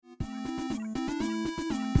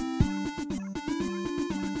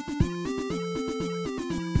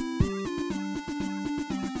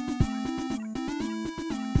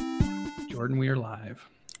Jordan, we are live.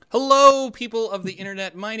 Hello, people of the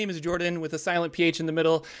internet. My name is Jordan with a silent PH in the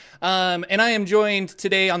middle. And I am joined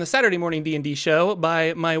today on the Saturday morning D&D show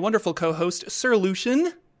by my wonderful co-host, Sir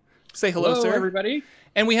Lucian. Say hello, sir. Everybody.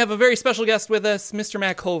 And we have a very special guest with us, Mr.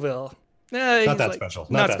 Matt Colville. Not that special.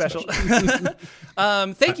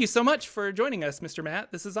 Thank you so much for joining us, Mr.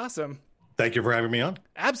 Matt. This is awesome. Thank you for having me on.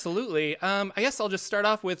 Absolutely. I guess I'll just start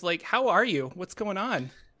off with, how are you? What's going on?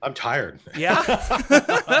 I'm tired. Yeah?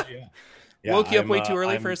 Yeah, woke you up way too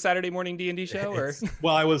early for a Saturday morning D&D show? Or?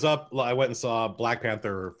 Well, I was up. I went and saw Black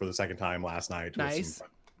Panther for the second time last night. Nice.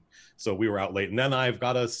 So we were out late. And then I've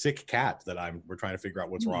got a sick cat that we're trying to figure out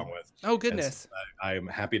what's wrong with. Oh, goodness. So I'm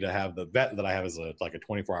happy to have the vet that I have as a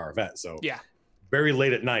 24-hour vet. So yeah. Very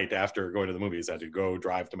late at night after going to the movies, I had to go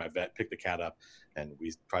drive to my vet, pick the cat up, and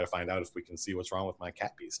we try to find out if we can see what's wrong with my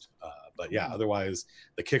cat beast. But yeah, otherwise,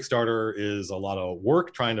 the Kickstarter is a lot of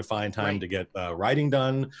work trying to find time to get writing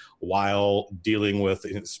done while dealing with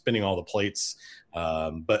spinning all the plates.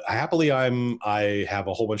 But happily, I have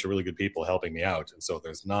a whole bunch of really good people helping me out, and so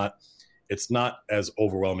it's not as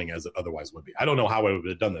overwhelming as it otherwise would be. I don't know how I would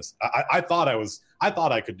have done this. I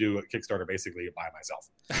thought I could do a Kickstarter basically by myself.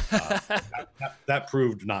 That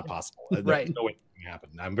proved not possible. Right. No way it can happen.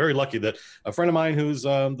 I'm very lucky that a friend of mine who's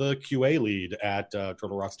the QA lead at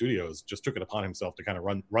Turtle Rock Studios just took it upon himself to kind of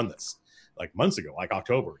run this months ago,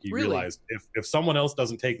 October. He realized if someone else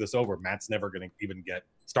doesn't take this over, Matt's never going to even get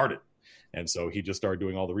started. And so he just started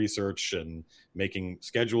doing all the research and making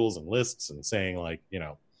schedules and lists and saying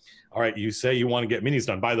all right, you say you want to get minis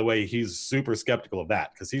done. By the way, he's super skeptical of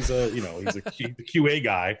that because he's a QA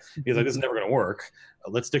guy. He's like, this is never going to work.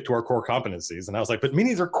 Let's stick to our core competencies. And I was like, but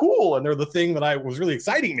minis are cool. And they're the thing that was really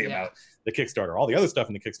exciting me about the Kickstarter. All the other stuff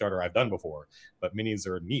in the Kickstarter I've done before, but minis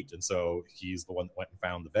are neat. And so he's the one that went and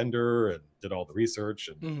found the vendor and did all the research.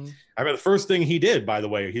 And I mean, the first thing he did, by the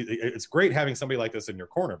way, it's great having somebody like this in your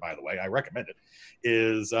corner, by the way, I recommend it,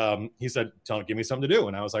 is he said, give me something to do.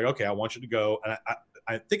 And I was like, okay, I want you to go. And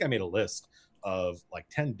I think I made a list of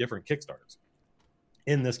 10 different Kickstarters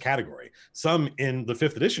in this category, some in the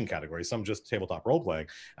 5th edition category, some just tabletop role playing.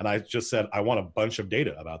 And I just said, I want a bunch of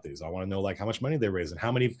data about these. I want to know how much money they raised and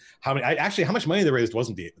how much money they raised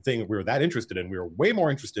wasn't the thing we were that interested in. We were way more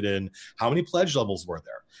interested in how many pledge levels were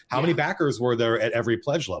there? How many backers were there at every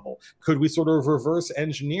pledge level? Could we sort of reverse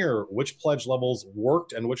engineer which pledge levels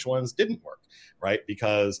worked and which ones didn't work? Right.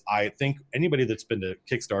 Because I think anybody that's been to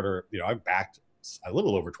Kickstarter, I've backed a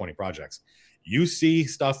little over 20 projects. You see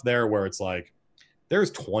stuff there where it's there's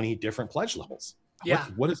 20 different pledge levels. Yeah.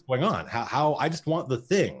 What is going on? How I just want the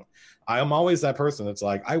thing. I am always that person that's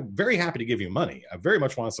I'm very happy to give you money. I very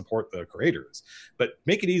much want to support the creators, but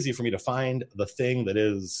make it easy for me to find the thing that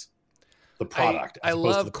is the product. I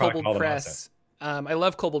love Kobold Press. I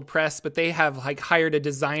love Kobold Press, but they have hired a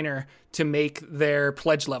designer to make their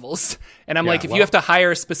pledge levels. And I'm if you have to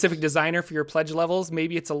hire a specific designer for your pledge levels,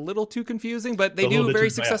 maybe it's a little too confusing, but they do very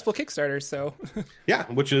successful Kickstarters. So yeah,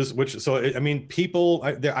 people,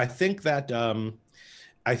 I think that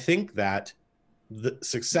the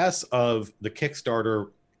success of the Kickstarter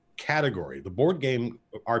category, the board game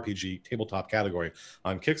RPG tabletop category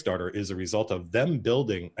on Kickstarter, is a result of them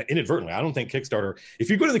building inadvertently. I don't think Kickstarter,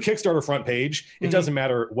 if you go to the Kickstarter front page, it doesn't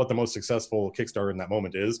matter what the most successful Kickstarter in that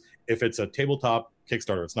moment is. If it's a tabletop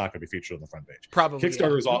Kickstarter, it's not going to be featured on the front page. Probably.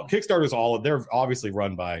 Kickstarter's all, they're obviously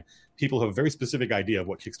run by people who have a very specific idea of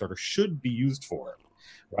what Kickstarter should be used for.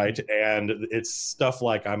 Right. And it's stuff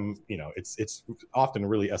it's often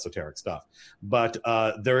really esoteric stuff. But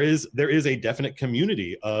there is a definite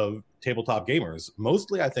community of tabletop gamers,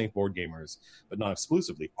 mostly I think board gamers, but not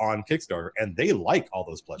exclusively, on Kickstarter. And they like all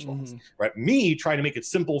those pledge levels. Right. Me trying to make it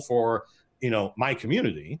simple for, my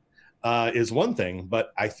community is one thing,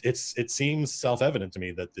 but it seems self-evident to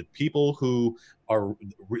me that the people who are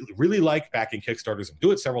really like backing Kickstarters and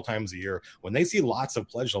do it several times a year, when they see lots of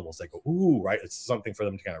pledge levels, they go, ooh, right, it's something for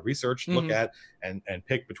them to kind of research, look at, and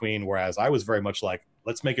pick between. Whereas I was very much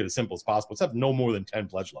let's make it as simple as possible. Let's have no more than 10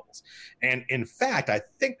 pledge levels. And in fact, I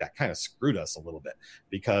think that kind of screwed us a little bit,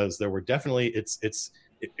 because there were definitely,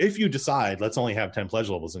 if you decide let's only have 10 pledge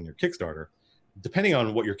levels in your Kickstarter, depending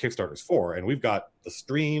on what your Kickstarter's for, and we've got the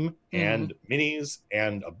stream and minis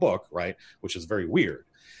and a book, right, which is very weird.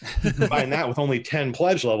 Combine that with only 10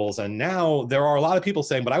 pledge levels, and now there are a lot of people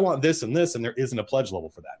saying, but I want this, and there isn't a pledge level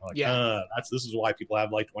for that. This is why people have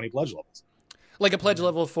 20 pledge levels. Like a pledge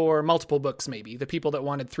level for multiple books, maybe. The people that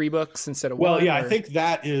wanted 3 books instead of one. Well, yeah, I think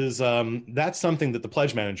that is that's something that the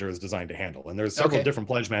pledge manager is designed to handle. And there's several different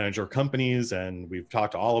pledge manager companies, and we've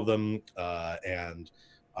talked to all of them. And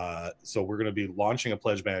So we're going to be launching a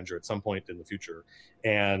pledge manager at some point in the future,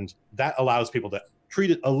 and that allows people to treat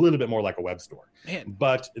it a little bit more like a web store. Man.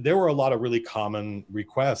 But there were a lot of really common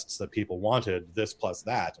requests that people wanted this plus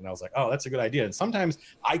that, and I was like, oh, that's a good idea. And sometimes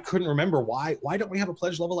I couldn't remember why don't we have a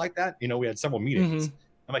pledge level like that? We had several meetings. Mm-hmm.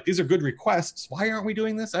 I'm like, these are good requests. Why aren't we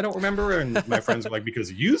doing this? I don't remember. And my friends are like,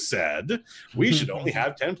 because you said we should only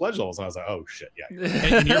have 10 pledge levels. And I was like, oh shit,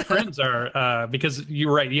 yeah. And your friends are, because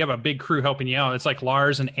you're right, you have a big crew helping you out. It's like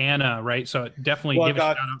Lars and Anna, right? So definitely give a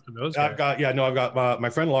shout out to those guys. I've got my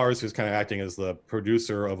friend Lars, who's kind of acting as the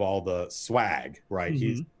producer of all the swag, right?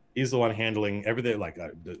 Mm-hmm. He's the one handling everything, like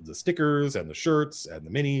the stickers and the shirts and the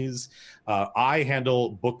minis. I handle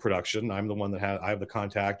book production. I'm the one that I have the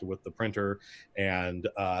contact with the printer, and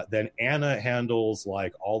then Anna handles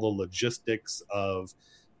like all the logistics of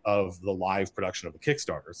the live production of the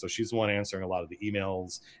Kickstarter. So she's the one answering a lot of the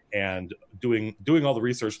emails and doing all the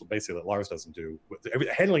research basically that Lars doesn't do,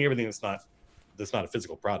 handling everything that's not a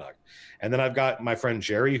physical product. And then I've got my friend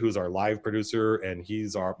Jerry, who's our live producer, and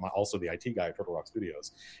he's also the IT guy at Turtle Rock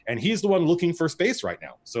Studios, and he's the one looking for space right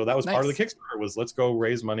now. So that was nice. Part of the Kickstarter was let's go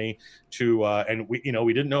raise money to and we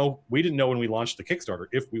didn't know when we launched the Kickstarter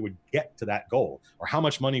if we would get to that goal or how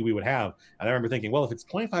much money we would have. And I remember thinking, well, if it's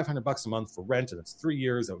 $2,500 a month for rent and it's 3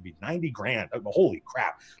 years, that would be $90,000. Holy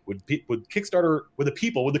crap! Would Kickstarter, would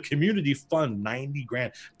the community fund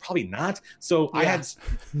 $90,000? Probably not. So yeah. I had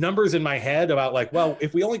numbers in my head about like, well,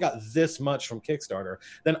 if we only got this much from Kickstarter,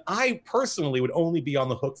 then I personally would only be on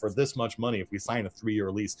the hook for this much money if we sign a 3-year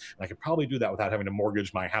lease. And I could probably do that without having to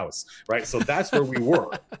mortgage my house, right? So that's where we were,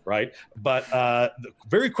 right? But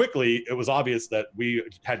very quickly, it was obvious that we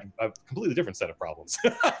had a completely different set of problems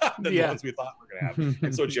than the ones we thought we were going to have.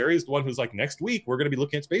 And so Jerry's the one who's like, next week, we're going to be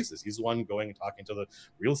looking at spaces. He's the one going and talking to the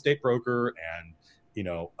real estate broker, and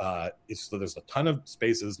so there's a ton of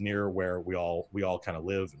spaces near where we all kind of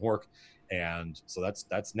live and work. And so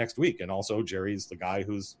that's next week. And also Jerry's the guy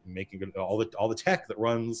who's making all the tech that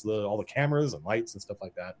runs all the cameras and lights and stuff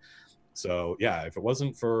like that. So yeah, if it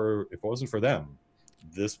wasn't for them,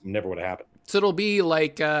 this never would have happened. So it'll be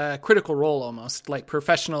like a Critical Role, almost like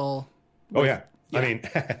professional. Oh yeah. I mean,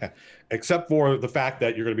 except for the fact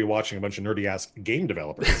that you're going to be watching a bunch of nerdy-ass game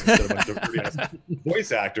developers instead of a bunch of nerdy-ass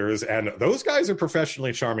voice actors, and those guys are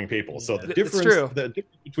professionally charming people. So the difference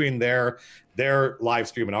between their live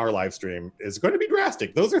stream and our live stream is going to be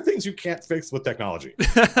drastic. Those are things you can't fix with technology.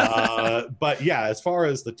 But yeah, as far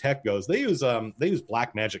as the tech goes, they use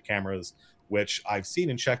Blackmagic cameras, which I've seen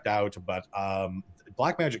and checked out. But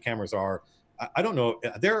Blackmagic cameras are, I don't know,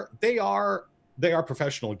 they are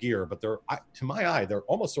professional gear, but to my eye, they're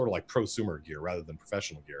almost sort of like prosumer gear rather than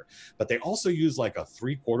professional gear. But they also use like a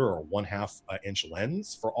 3/4 or 1/2 inch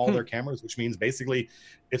lens for all their cameras, which means basically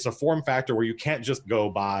it's a form factor where you can't just go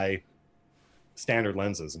buy standard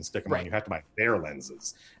lenses and stick them on. You have to buy their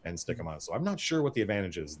lenses and stick them on. So I'm not sure what the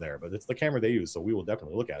advantage is there, but it's the camera they use. So we will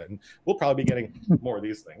definitely look at it, and we'll probably be getting more of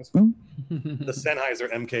these things. The Sennheiser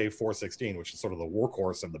MK416, which is sort of the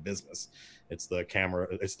workhorse of the business. It's the camera.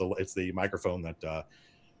 It's the microphone that a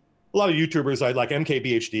lot of YouTubers, like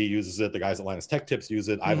MKBHD uses it. The guys at Linus Tech Tips use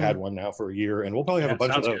it. I've had one now for a year, and we'll probably have a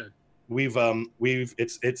bunch of those. Good.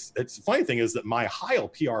 It's funny thing is that my Heil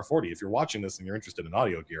PR40, if you're watching this and you're interested in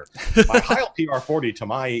audio gear, my Heil PR40 to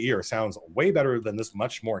my ear sounds way better than this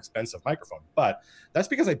much more expensive microphone. But that's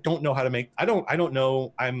because I don't know how to make, I don't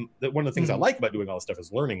know. One of the things I like about doing all this stuff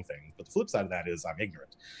is learning things. But the flip side of that is I'm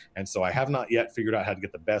ignorant. And so I have not yet figured out how to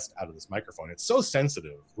get the best out of this microphone. It's so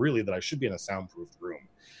sensitive, really, that I should be in a soundproofed room,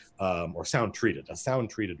 or a sound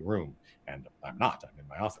treated room. And I'm not. I'm in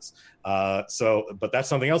my office. But that's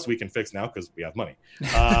something else we can fix now because we have money.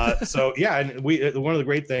 So yeah, and one of the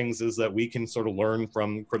great things is that we can sort of learn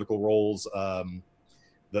from Critical Role's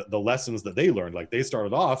the lessons that they learned. Like they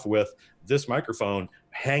started off with this microphone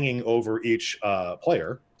hanging over each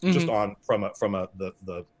player, just on from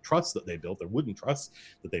the truss that they built, the wooden truss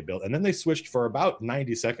that they built, and then they switched for about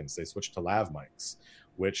 90 seconds. They switched to lav mics,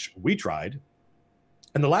 which we tried,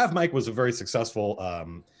 and the lav mic was a very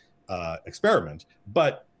successful experiment,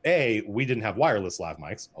 but we didn't have wireless lav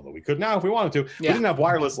mics, although we could now if we wanted to. We didn't have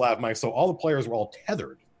wireless lav mics, so all the players were all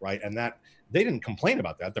tethered, right? And that they didn't complain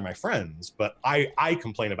about that. They're my friends, but I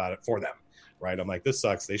complain about it for them, right? I'm like, this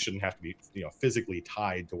sucks. They shouldn't have to be physically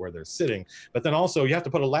tied to where they're sitting. But then also you have to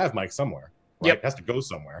put a lav mic somewhere. Right? It has to go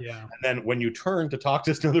somewhere. Yeah. And then when you turn to talk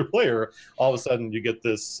to another player, all of a sudden you get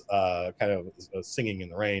this kind of singing in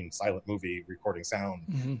the rain, silent movie recording sound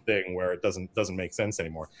thing where it doesn't make sense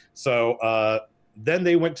anymore. So then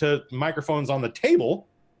they went to microphones on the table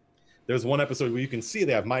there's one episode where you can see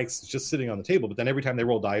they have mics just sitting on the table, but then every time they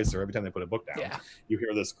roll dice or every time they put a book down, you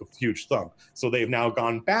hear this huge thump. So they've now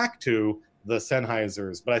gone back to the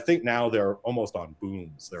Sennheisers, but I think now they're almost on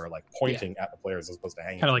booms. They're like pointing at the players as opposed to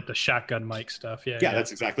hanging. Kind of like the shotgun mic stuff. Yeah,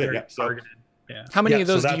 that's exactly it. Yeah. So, how many of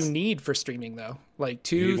those do you need for streaming though? Like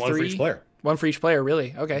 2, 3? One for each player. One for each player,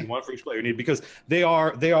 really? Okay. One for each player you need, because they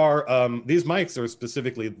are these mics are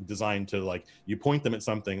specifically designed to, like, you point them at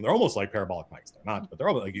something. They're almost like parabolic mics. They're not, but they're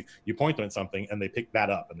almost like you point them at something and they pick that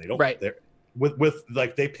up, and they don't. Right. They're with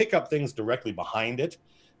like they pick up things directly behind it.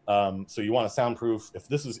 So you want to soundproof. If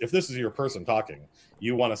this is your person talking,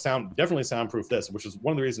 you want to definitely soundproof this, which is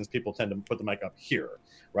one of the reasons people tend to put the mic up here,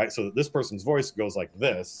 right? So that this person's voice goes like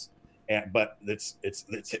this. But it's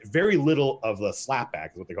very little of the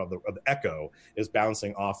slapback, is what they call the echo, is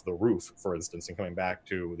bouncing off the roof, for instance, and coming back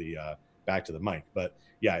to the mic. But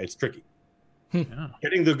yeah, it's tricky. Yeah.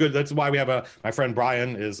 Getting the good. That's why we have my friend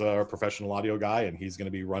Brian is a professional audio guy, and he's going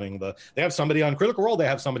to be running they have somebody on Critical Role. They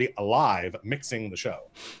have somebody alive mixing the show,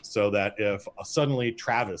 so that if suddenly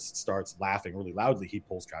Travis starts laughing really loudly, he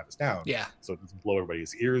pulls Travis down. Yeah. So it doesn't blow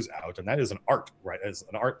everybody's ears out, and that is an art, right? It's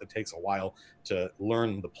an art that takes a while to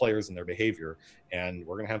learn the players and their behavior, and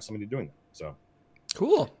we're going to have somebody doing that. So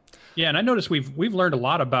cool. Yeah, and I noticed we've learned a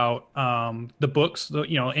lot about the books,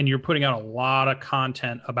 and you're putting out a lot of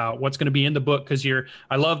content about what's going to be in the book, because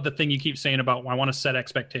I love the thing you keep saying about, I want to set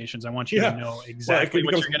expectations. I want you to know exactly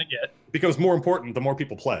what you're going to get. It becomes more important the more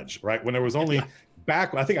people pledge, right? When there was only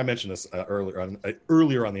back, I think I mentioned this earlier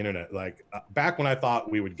on the internet, like back when I thought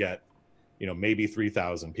we would get, maybe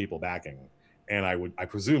 3,000 people backing, and I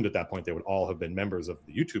presumed at that point they would all have been members of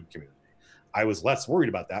the YouTube community. I was less worried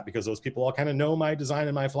about that because those people all kind of know my design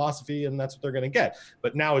and my philosophy, and that's what they're going to get.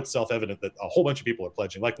 But now it's self-evident that a whole bunch of people are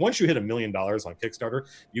pledging. Like, once you hit $1 million on Kickstarter,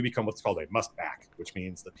 you become what's called a must back, which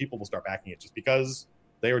means that people will start backing it just because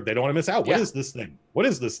they don't want to miss out. What is this thing? What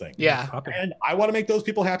is this thing? Yeah. And I want to make those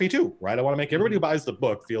people happy too, right? I want to make everybody who buys the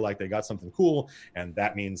book feel like they got something cool, and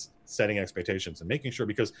that means setting expectations and making sure,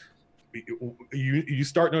 because you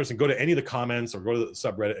start noticing, go to any of the comments or go to the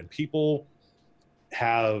subreddit, and people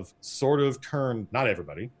have sort of turned, not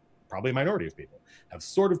everybody, probably a minority of people, have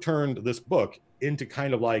sort of turned this book into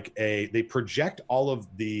kind of like they project all of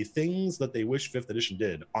the things that they wish 5th edition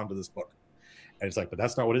did onto this book. And it's like, but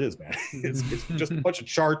that's not what it is, man. It's just a bunch of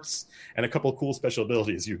charts and a couple of cool special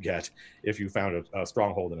abilities you get if you found a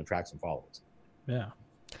stronghold and attract some followers. Yeah.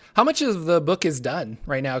 How much of the book is done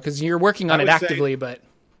right now? Because you're working on it actively, but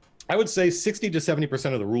I would say 60 to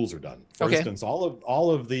 70% of the rules are done. For instance, all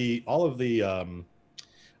of the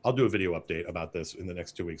I'll do a video update about this in the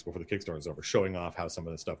next 2 weeks before the Kickstarter is over, showing off how some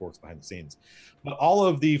of this stuff works behind the scenes. But all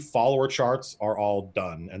of the follower charts are all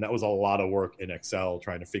done, and that was a lot of work in Excel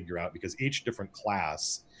trying to figure out, because each different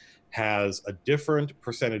class has a different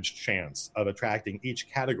percentage chance of attracting each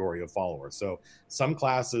category of followers. So some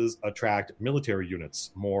classes attract military units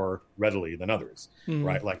more readily than others,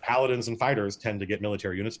 right? Like paladins and fighters tend to get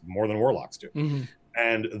military units more than warlocks do.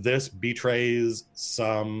 And this betrays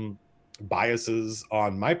some biases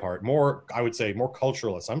on my part, I would say more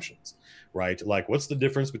cultural assumptions, right? Like, what's the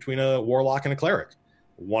difference between a warlock and a cleric?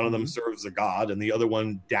 One of them serves a god, and the other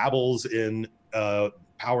one dabbles in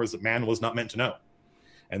powers that man was not meant to know.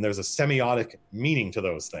 And there's a semiotic meaning to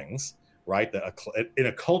those things, right? That in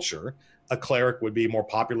a culture, a cleric would be more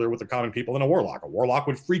popular with the common people than a warlock. A warlock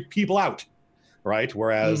would freak people out, right?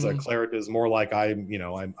 Whereas a cleric is more like, I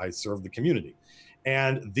serve the community.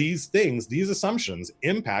 And these assumptions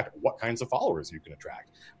impact what kinds of followers you can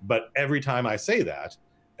attract. But every time I say that,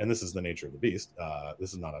 and this is the nature of the beast,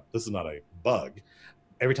 this is not a bug.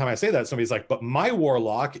 Every time I say that, somebody's like, but my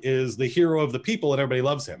warlock is the hero of the people and everybody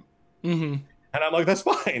loves him. And I'm like, that's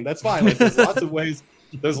fine. Like, there's lots of ways.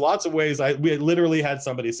 We literally had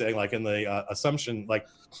somebody saying, like, in the assumption, like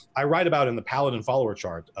I write about in the Paladin follower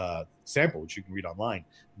chart sample, which you can read online,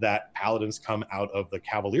 that Paladins come out of the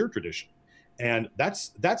Cavalier tradition. And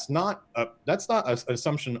that's not an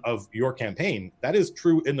assumption of your campaign. That is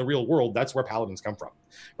true in the real world. That's where paladins come from,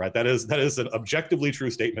 right? That is an objectively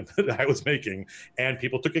true statement that I was making, and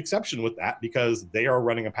people took exception with that because they are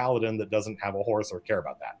running a paladin that doesn't have a horse or care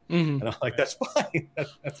about that. And I'm like, that's fine.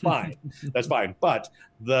 That's fine. That's fine. But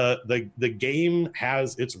the game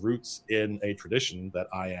has its roots in a tradition that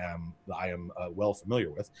I am well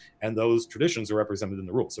familiar with, and those traditions are represented in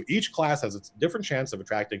the rules. So each class has its different chance of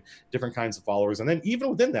attracting different kinds of followers, and then even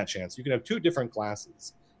within that chance, you can have two different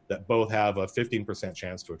classes that both have a 15%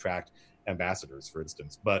 chance to attract ambassadors, for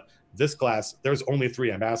instance. But this class, there's only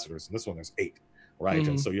 3 ambassadors, and this one there's 8, right?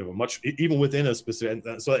 And so you have a much, even within a specific,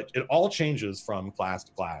 so it all changes from class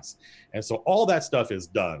to class, and so all that stuff is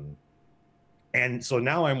done. And so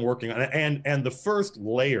now I'm working on it. And the first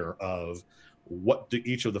layer of what do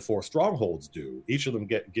each of the 4 strongholds do? Each of them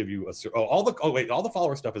give you all the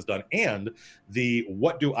follower stuff is done, and the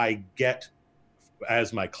what do I get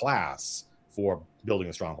as my class for building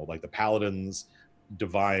a stronghold, like the paladins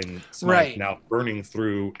divine smite now burning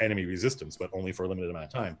through enemy resistance, but only for a limited amount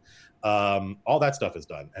of time. All that stuff is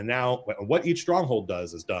done, and now what each stronghold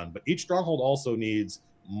does is done. But each stronghold also needs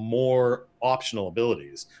more optional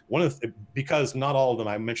abilities. Because not all of them,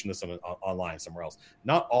 I mentioned this online somewhere else,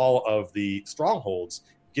 not all of the strongholds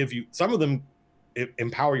give you, some of them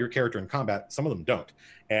empower your character in combat, some of them don't.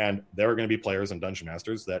 And there are going to be players and dungeon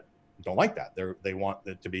masters that don't like that. They want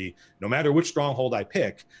it to be, no matter which stronghold I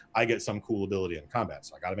pick, I get some cool ability in combat.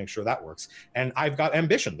 So I got to make sure that works. And I've got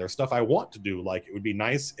ambition. There's stuff I want to do. Like, it would be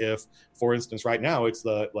nice if, for instance, right now it's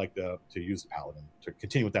to use the paladin to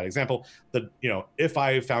continue with that example, if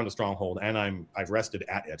I found a stronghold and I've rested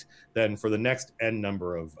at it, then for the next n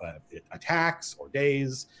number of attacks or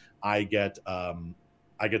days, I get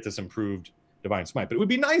this improved divine smite. But it would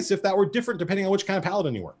be nice if that were different depending on which kind of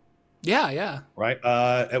paladin you were. Yeah. Right.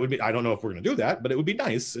 It would be. I don't know if we're going to do that, but it would be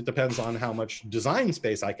nice. It depends on how much design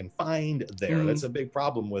space I can find there. That's a big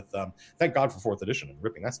problem with. Thank God for 4th edition and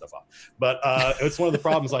ripping that stuff off. But it's one of the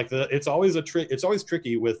problems. Like it's always It's always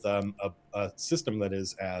tricky with a system that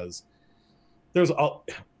is as there's a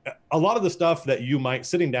lot of the stuff that you might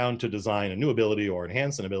sitting down to design a new ability or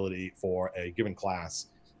enhance an ability for a given class.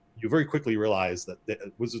 You very quickly realize that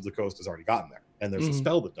Wizards of the Coast has already gotten there, and there's a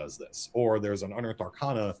spell that does this, or there's an Unearthed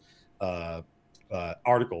Arcana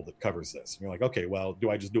article that covers this. And you're like, okay, well, do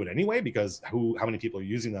I just do it anyway because how many people are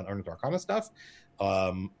using that Unearthed Arcana stuff,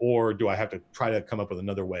 or do I have to try to come up with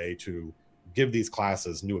another way to give these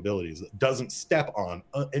classes new abilities that doesn't step on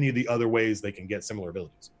any of the other ways they can get similar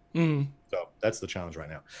abilities? So that's the challenge right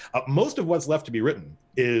now. Most of what's left to be written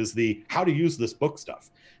is the how to use this book stuff,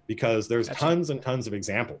 because there's tons and tons of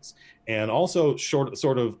examples, and also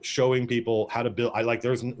sort of showing people how to build.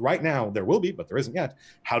 There's right now, there will be, but there isn't yet,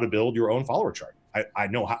 how to build your own follower chart. I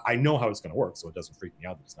know how it's going to work, so it doesn't freak me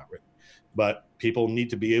out that it's not written. But people need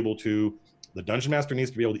to be able to. The dungeon master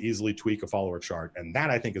needs to be able to easily tweak a follower chart, and that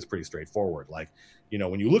I think is pretty straightforward. Like,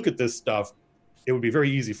 when you look at this stuff, it would be very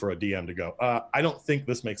easy for a DM to go, I don't think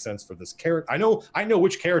this makes sense for this character. I know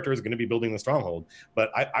which character is going to be building the stronghold, but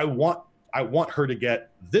I want her to get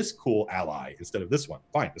this cool ally instead of this one.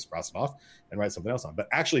 Fine, just cross it off and write something else on. But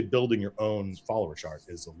actually building your own follower chart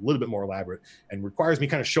is a little bit more elaborate and requires me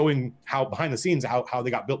kind of showing how behind the scenes how they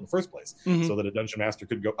got built in the first place, so that a dungeon master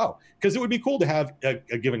could go, because it would be cool to have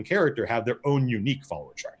a given character have their own unique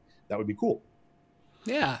follower chart. That would be cool.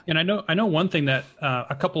 Yeah. And I know one thing that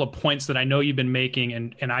a couple of points that I know you've been making,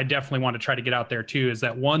 and I definitely want to try to get out there too, is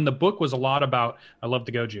that one, the book was a lot about, I love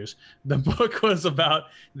the Go Juice. The book was about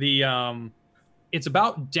it's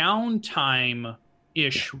about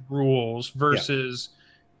downtime-ish rules versus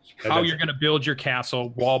how you're going to build your castle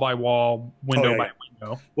wall by wall, window by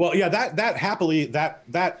window. Well, yeah, that happily,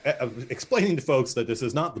 explaining to folks that this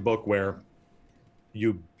is not the book where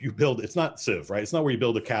you build, it's not Civ, right? It's not where you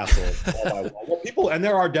build a castle wall by wall. Well, people, and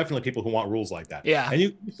there are definitely people who want rules like that. Yeah. And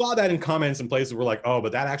you saw that in comments and places where like,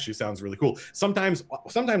 but that actually sounds really cool. Sometimes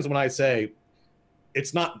when I say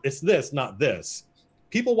it's this, not this,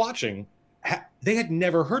 people watching, they had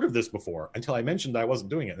never heard of this before until I mentioned that I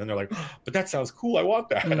wasn't doing it. And then they're like, but that sounds cool. I want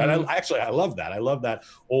that. And I love that. I love that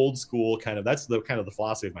old school kind of, that's the kind of the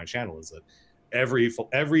philosophy of my channel, is that every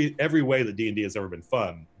way that D&D has ever been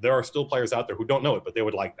fun, there are still players out there who don't know it, but they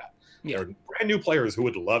would like that. Yeah. There are brand new players who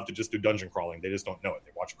would love to just do dungeon crawling. They just don't know it.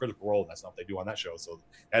 They watch Critical Role, and that's not what they do on that show, so it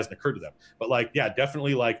hasn't occurred to them. But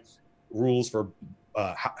definitely rules for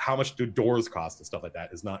how much do doors cost and stuff like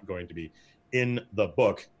that is not going to be in the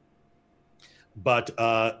book. But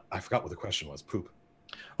I forgot what the question was. Poop.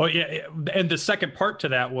 Oh yeah, and the second part to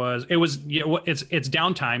that was it's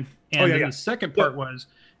downtime, and the second part was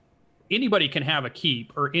anybody can have a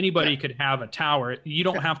keep, or anybody could have a tower. You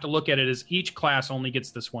don't have to look at it as each class only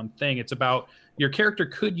gets this one thing. It's about your character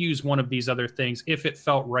could use one of these other things if it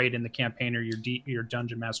felt right in the campaign, or your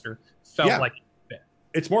dungeon master felt like it fit.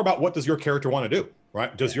 It's more about what does your character want to do,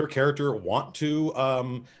 right? Does your character want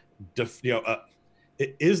to,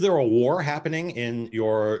 is there a war happening in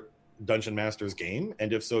your dungeon master's game?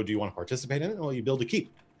 And if so, do you want to participate in it? Well, you build a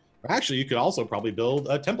keep. Actually, you could also probably build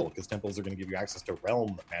a temple, because temples are going to give you access to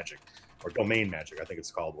realm magic, or domain magic, I think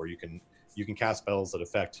it's called, where you can cast spells that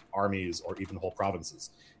affect armies or even whole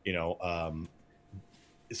provinces.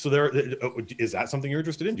 so there is that something you're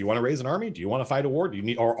interested in? Do you want to raise an army? Do you want to fight a war? Do you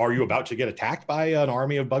need, or are you about to get attacked by an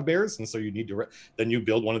army of bugbears, and so you need to then you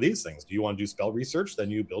build one of these things? Do you want to do spell research? Then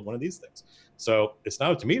you build one of these things. So it's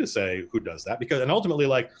not up to me to say who does that, because, and ultimately,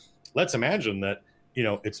 like, let's imagine that, you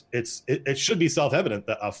know, it should be self-evident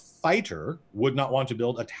that a fighter would not want to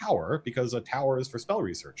build a tower, because a tower is for spell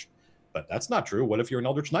research. But that's not true. What if you're an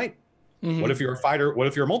Eldritch Knight? Mm-hmm. What if you're a fighter? What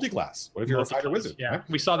if you're a multi-class? What if you're a fighter wizard? Yeah, right?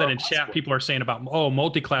 We saw that in chat. People are saying about,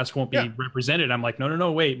 multi-class won't be represented. I'm like,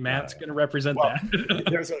 no, wait, Matt's going to represent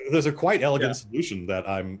that. there's a quite elegant solution that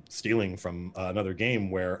I'm stealing from another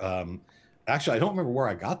game where, actually, I don't remember where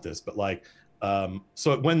I got this, but like,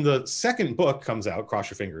 so when the second book comes out,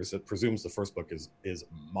 cross your fingers, it presumes the first book is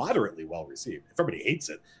moderately well received. If everybody hates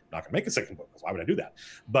it, I'm not gonna make a second book, because why would I do that?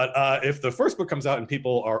 But if the first book comes out and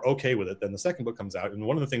people are okay with it, then the second book comes out, and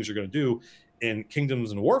one of the things you're gonna do in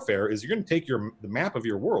Kingdoms and Warfare is you're gonna take the map of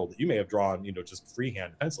your world that you may have drawn, you know, just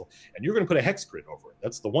freehand pencil, and you're gonna put a hex grid over it.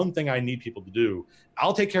 That's the one thing I need people to do.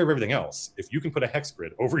 I'll take care of everything else if you can put a hex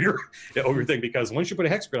grid over your thing, because once you put a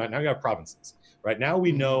hex grid on, now you have provinces. Right now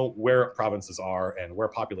we know where provinces are and where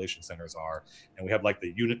population centers are, and we have like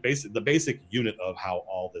the basic unit of how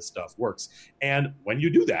all this stuff works. And when you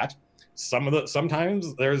do that,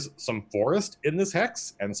 sometimes there's some forest in this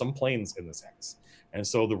hex and some plains in this hex. And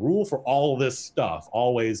so the rule for all this stuff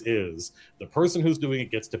always is the person who's doing it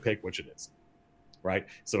gets to pick which it is. Right.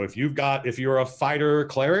 So if you're a fighter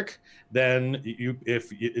cleric, then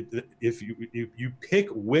if you pick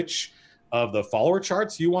which of the follower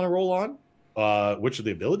charts you want to roll on, which of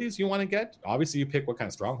the abilities you want to get. Obviously, you pick what kind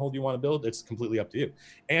of stronghold you want to build. It's completely up to you,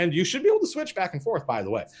 and you should be able to switch back and forth. By the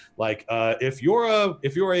way, like if you're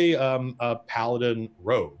a paladin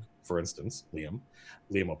rogue, for instance, Liam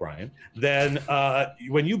O'Brien, then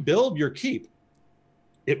when you build your keep,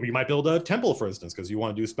 you might build a temple, for instance, because you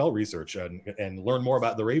want to do spell research and learn more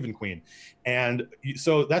about the Raven Queen, and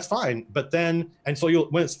so that's fine. But then, and so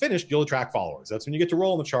when it's finished, you'll attract followers. That's when you get to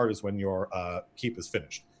roll on the chart, is when your keep is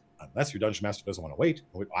finished. Unless your dungeon master doesn't want to wait,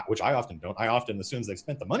 which I often don't. I often, as soon as they've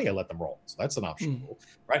spent the money, I let them roll. So that's an option,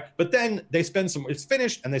 right? But then they spend it's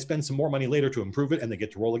finished, and they spend some more money later to improve it, and they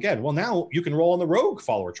get to roll again. Well, now you can roll on the rogue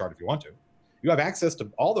follower chart if you want to. You have access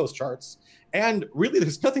to all those charts, and really,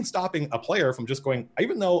 there's nothing stopping a player from just going.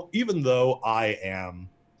 Even though I am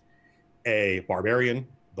a barbarian,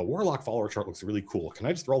 the warlock follower chart looks really cool. Can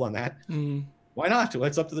I just roll on that? Why not? Well,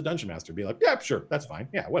 it's up to the dungeon master. Be like, yeah, sure, that's fine.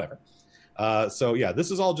 Yeah, whatever. So yeah, this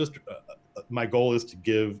is all just my goal is to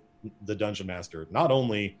give the dungeon master not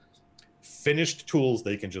only finished tools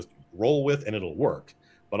they can just roll with and it'll work,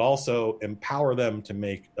 but also empower them to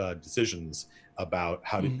make decisions about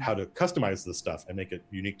how to customize this stuff and make it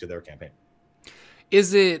unique to their campaign.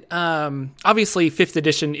 Is it obviously 5th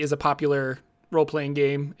edition is a popular role-playing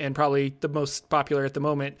game and probably the most popular at the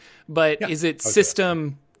moment, but is it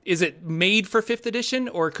system? Is it made for 5th edition,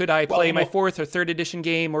 or could I play my 4th or 3rd edition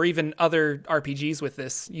game, or even other RPGs with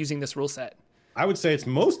this, using this rule set? I would say it's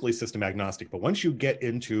mostly system agnostic, but once you get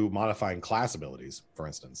into modifying class abilities, for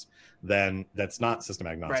instance, then that's not system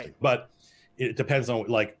agnostic. Right. But it depends on,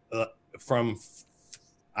 like, from,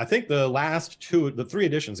 I think the 3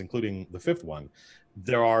 editions, including the 5th one,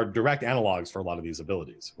 there are direct analogs for a lot of these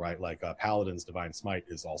abilities, right? Like Paladin's Divine Smite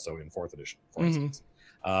is also in 4th edition, for instance.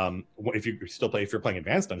 If you're playing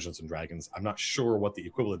Advanced Dungeons and Dragons, I'm not sure what the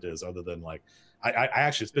equivalent is, other than like I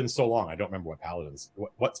actually, it's been so long I don't remember what paladins,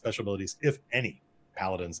 what special abilities, if any,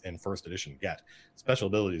 paladins in 1st edition get. Special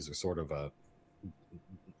abilities are sort of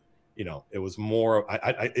it was more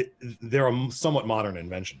they're a somewhat modern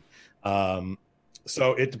invention.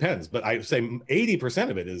 So it depends, but I say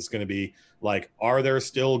 80% of it is going to be like, are there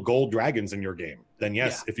still gold dragons in your game? Then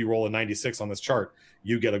yes, if you roll a 96 on this chart,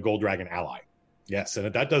 you get a gold dragon ally. Yes,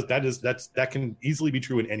 and that can easily be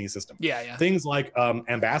true in any system. Yeah. Things like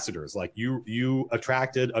ambassadors, like you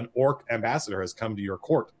attracted an orc ambassador has come to your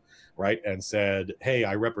court, right, and said, "Hey,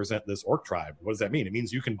 I represent this orc tribe." What does that mean? It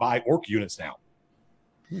means you can buy orc units now.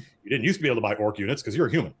 You didn't used to be able to buy orc units because you're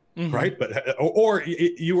a human, right? But or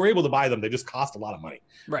you were able to buy them; they just cost a lot of money,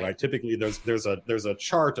 right? Typically, there's a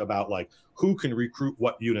chart about like who can recruit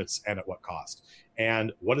what units and at what cost,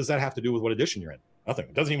 and what does that have to do with what edition you're in? Nothing.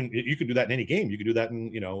 It doesn't even. You can do that in any game. You can do that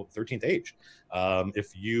in 13th Age.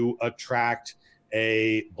 If you attract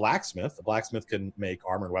a blacksmith, the blacksmith can make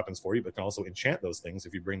armor and weapons for you, but can also enchant those things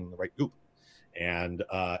if you bring them the right goop. And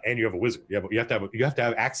you have a wizard. You have to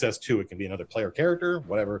have access to. It can be another player character,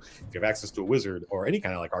 whatever. If you have access to a wizard or any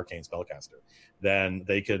kind of arcane spellcaster, then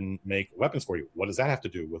they can make weapons for you. What does that have to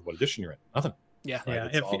do with what edition you're in? Nothing. Yeah.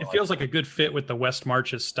 Right? Yeah. It feels like a good fit with the West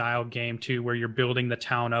Marches style game too, where you're building the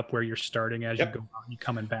town up where you're starting as you go out and you're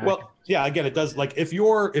coming back. Well, yeah, again, it does. Like if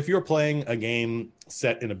you're playing a game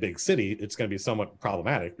set in a big city, it's going to be somewhat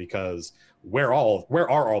problematic because where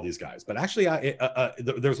are all these guys? But actually,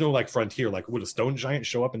 there's no like frontier. Like, would a stone giant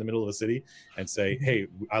show up in the middle of a city and say, "Hey,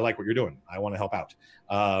 I like what you're doing. I want to help out"?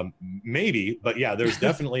 Maybe, but yeah, there's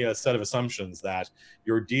definitely a set of assumptions that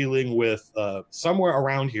you're dealing with. Somewhere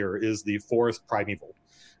around here is the forest primeval,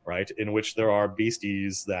 right? In which there are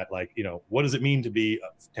beasties that, like, you know, what does it mean to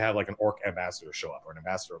have like an orc ambassador show up or an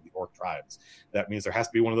ambassador of the orc tribes? That means there has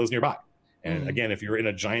to be one of those nearby. And again, if you're in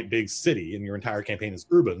a giant big city and your entire campaign is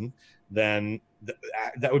urban, then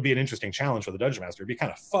that would be an interesting challenge for the dungeon master. It'd be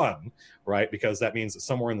kind of fun, right? Because that means that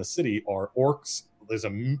somewhere in the city are orcs. There's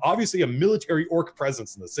obviously a military orc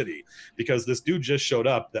presence in the city because this dude just showed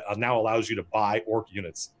up that now allows you to buy orc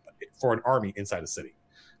units for an army inside a city.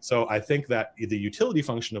 So I think that the utility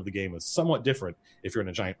function of the game is somewhat different if you're in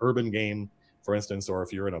a giant urban game, for instance, or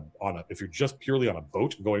if you're if you're just purely on a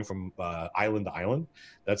boat going from island to island.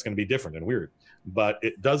 That's going to be different and weird. But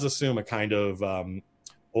it does assume a kind of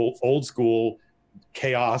old school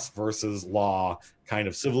chaos versus law, kind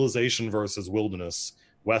of civilization versus wilderness,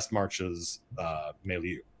 West Marches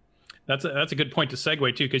milieu. That's a good point to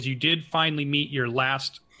segue to, because you did finally meet your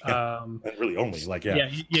last. Really only like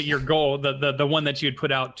your goal, the one that you had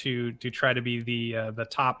put out to try to be the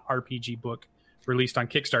top RPG book released on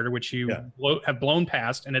Kickstarter, which you have blown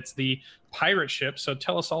past, and it's the pirate ship. So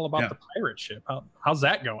tell us all about the pirate ship. How's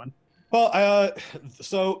that going? Well,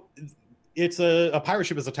 so it's a pirate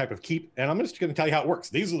ship is a type of keep, and I'm just going to tell you how it works.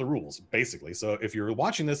 These are the rules, basically. So if you're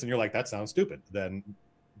watching this and you're like, that sounds stupid, then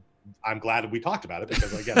I'm glad we talked about it,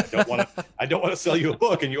 because again, I don't want to sell you a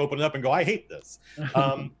book and you open it up and go, I hate this.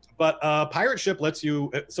 But pirate ship lets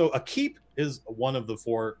you. So a keep is one of the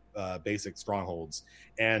 4 basic strongholds,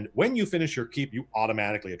 and when you finish your keep, you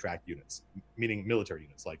automatically attract units, meaning military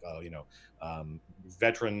units, like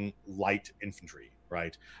veteran light infantry,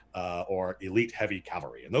 right, or elite heavy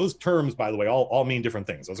cavalry. And those terms, by the way, all mean different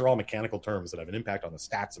things. Those are all mechanical terms that have an impact on the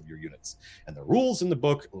stats of your units. And the rules in the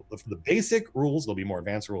book, the basic rules, there'll be more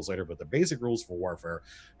advanced rules later, but the basic rules for warfare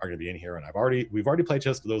are going to be in here. And we've already play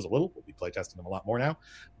tested those a little. We'll be play testing them a lot more now.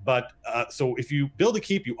 But so if you build a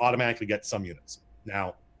keep, you automatically get some units.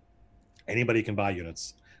 Now, anybody can buy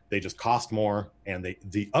units. They just cost more, and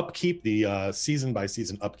the upkeep, the season by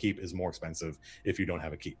season upkeep, is more expensive if you don't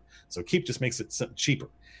have a keep. So keep just makes it cheaper.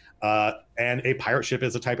 And a pirate ship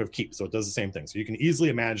is a type of keep, so it does the same thing. So you can easily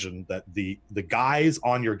imagine that the guys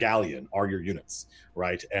on your galleon are your units,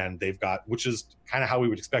 right? And they've got, which is kind of how we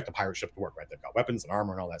would expect a pirate ship to work, right? They've got weapons and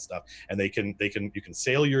armor and all that stuff, and you can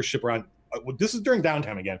sail your ship around. This is during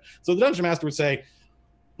downtime again. So the dungeon master would say,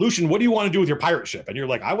 Lucian, what do you want to do with your pirate ship? And you're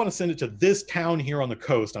like, I want to send it to this town here on the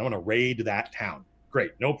coast. I want to raid that town.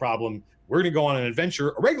 Great, no problem. We're going to go on an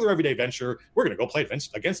adventure, a regular everyday adventure. We're going to go play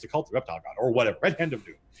against a cult of reptile god or whatever, Red Hand of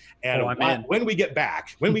Doom. And when we get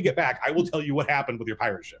back, I will tell you what happened with your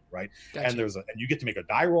pirate ship, right? Gotcha. And and you get to make a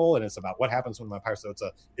die roll, and it's about what happens when my pirate. So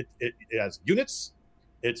it has units.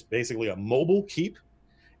 It's basically a mobile keep.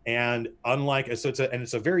 And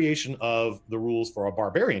it's a variation of the rules for a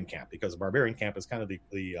barbarian camp, because a barbarian camp is kind of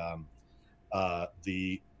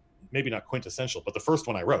the maybe not quintessential, but the first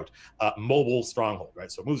one I wrote, mobile stronghold,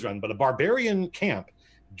 right? So it moves around. But a barbarian camp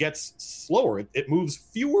gets slower. It moves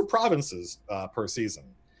fewer provinces per season,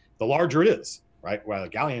 the larger it is, right? While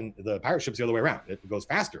the pirate ship's the other way around. It goes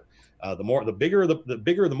faster. The bigger,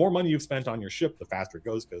 the more money you've spent on your ship, the faster it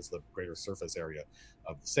goes, because the greater surface area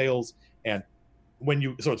of the sails. And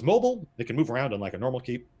so it's mobile, it can move around unlike a normal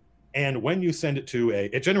keep. And when you send it to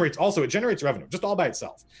it generates revenue just all by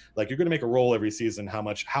itself. Like, you're going to make a roll every season, how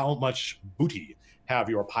much booty have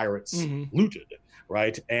your pirates looted,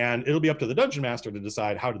 right? And it'll be up to the dungeon master to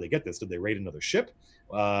decide, how did they get this? Did they raid another ship?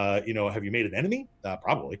 Have you made an enemy?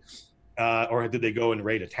 Probably. Or did they go and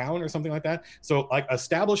raid a town or something like that? So, like,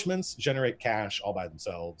 establishments generate cash all by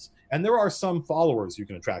themselves. And there are some followers you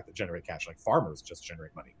can attract that generate cash, like farmers just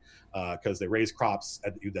generate money because they raise crops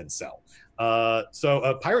that you then sell. So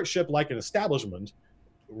a pirate ship, like an establishment,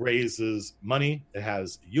 raises money. It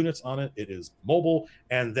has units on it. It is mobile.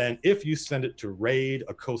 And then if you send it to raid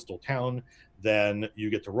a coastal town, then you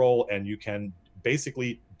get to roll, and you can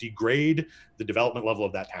basically degrade the development level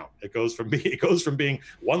of that town. It goes from being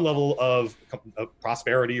one level of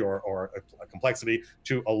prosperity or a complexity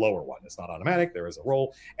to a lower one. It's not automatic. There is a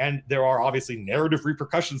roll, and there are obviously narrative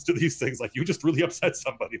repercussions to these things. Like, you just really upset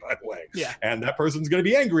somebody, by the way, and that person's going to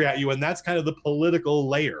be angry at you, and that's kind of the political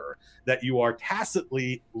layer that you are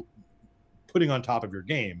tacitly putting on top of your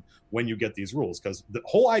game when you get these rules. Because the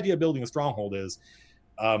whole idea of building a stronghold is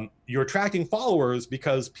you're attracting followers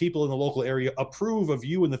because people in the local area approve of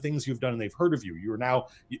you and the things you've done, and they've heard of you. You're now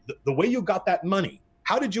the way you got that money.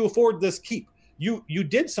 How did you afford this keep? You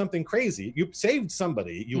did something crazy. You saved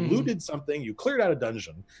somebody. You looted something. You cleared out a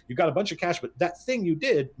dungeon. You got a bunch of cash, but that thing you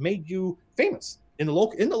did made you famous in the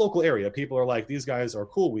local area. People are like, these guys are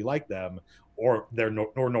cool. We like them. Or they're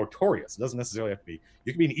notorious. It doesn't necessarily have to be.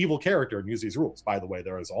 You can be an evil character and use these rules. By the way,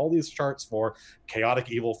 there is all these charts for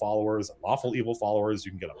chaotic evil followers, lawful evil followers.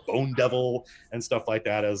 You can get a bone devil and stuff like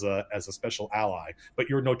that as a special ally. But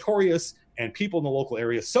you're notorious, and people in the local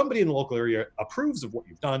area, somebody in the local area approves of what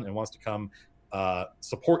you've done and wants to come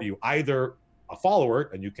support you. Either a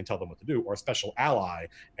follower, and you can tell them what to do, or a special ally,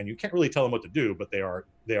 and you can't really tell them what to do, but they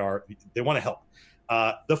want to help.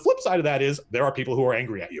 The flip side of that is there are people who are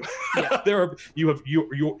angry at you. Yeah.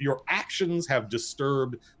 Your actions have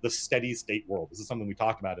disturbed the steady state world. This is something we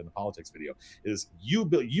talked about in the politics video. Is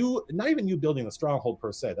not even you building the stronghold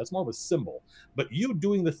per se. That's more of a symbol. But you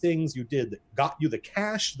doing the things you did that got you the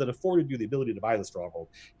cash that afforded you the ability to buy the stronghold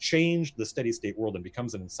changed the steady state world and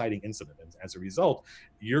becomes an inciting incident. And as a result,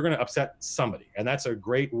 you're going to upset somebody, and that's a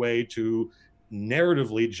great way to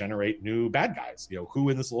narratively generate new bad guys. Who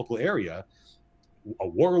in this local area. A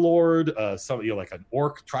warlord, somebody like an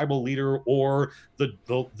orc tribal leader, or the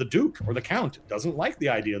duke or the count doesn't like the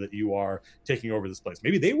idea that you are taking over this place.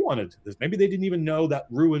 Maybe they wanted this. Maybe they didn't even know that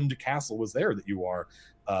ruined castle was there that you are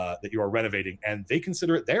renovating, and they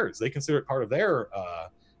consider it theirs. They consider it part of their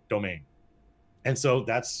domain. And so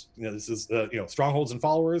that's this is strongholds and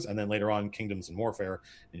followers, and then later on kingdoms and warfare,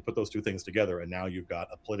 and you put those two things together, and now you've got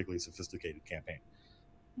a politically sophisticated campaign.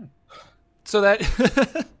 So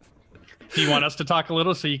that. Do you want us to talk a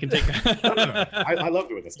little so you can take? No. I love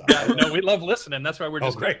doing this stuff. No, we love listening. That's why we're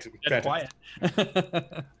just great. Quiet.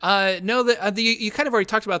 No, you kind of already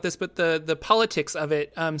talked about this, but the politics of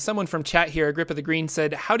it. Someone from chat here, Agrippa the Green,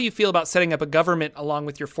 said, "How do you feel about setting up a government along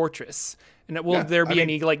with your fortress? And will there be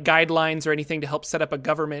any guidelines or anything to help set up a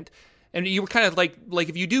government?" And you were kind of like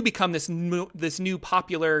if you do become this new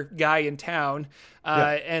popular guy in town,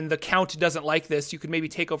 and the count doesn't like this, you could maybe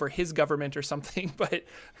take over his government or something. But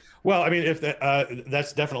well, I mean, if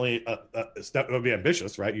that's definitely a step, it would be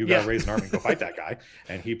ambitious, right? You got to raise an army and go fight that guy,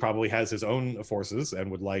 and he probably has his own forces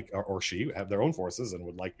and would like, or she have their own forces and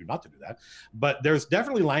would like you not to do that. But there's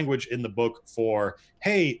definitely language in the book for,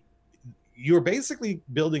 hey, you're basically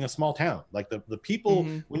building a small town. Like the people,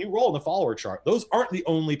 when you roll in the follower chart, those aren't the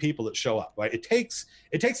only people that show up, right? It takes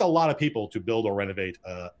a lot of people to build or renovate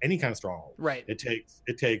any kind of stronghold. Right. It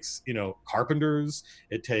takes carpenters.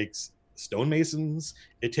 It takes stonemasons.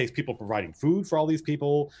 It takes people providing food for all these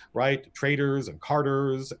people, right? Traders and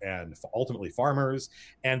carters and ultimately farmers.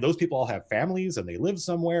 And those people all have families and they live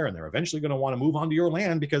somewhere, and they're eventually going to want to move onto your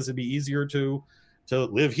land because it'd be easier to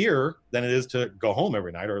live here than it is to go home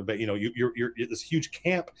every night. Or, but you're this huge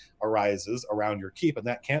camp arises around your keep, and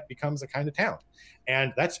that camp becomes a kind of town,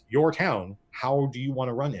 and that's your town. How do you want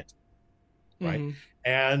to run it? Right.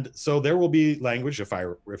 And so there will be language, if I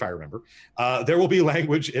remember, there will be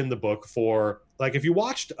language in the book for, like, if you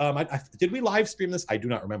watched, did we live stream this? I do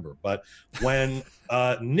not remember. But when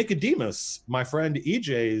Nicodemus, my friend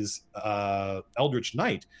EJ's Eldritch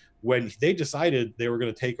Knight, when they decided they were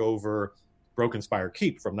going to take over Broken Spire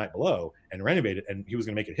Keep from Night Below and renovate it, and he was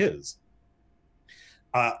going to make it his,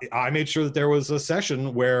 I made sure that there was a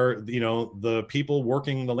session where, the people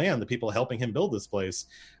working the land, the people helping him build this place,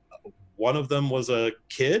 one of them was a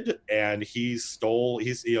kid, and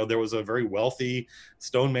there was a very wealthy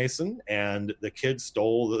stonemason, and the kid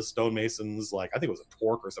stole the stonemason's, I think it was a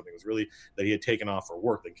torque or something. It was really that he had taken off for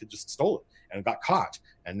work. The kid just stole it and got caught.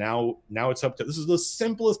 And now it's up to, this is the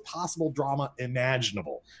simplest possible drama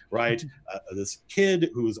imaginable, right? This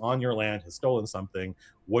kid who's on your land has stolen something.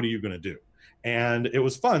 What are you going to do? And it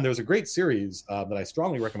was fun. There's a great series that I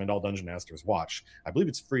strongly recommend all Dungeon Masters watch. I believe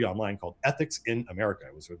it's free online, called Ethics in America.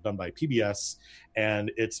 It was done by PBS,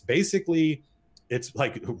 and it's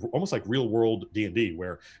like almost like real world D&D,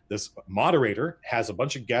 where this moderator has a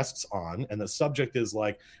bunch of guests on, and the subject is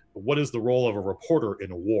like, what is the role of a reporter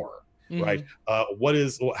in a war? Right? What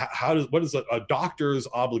is a doctor's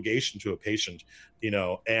obligation to a patient?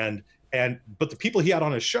 But the people he had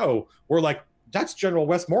on his show were like, that's General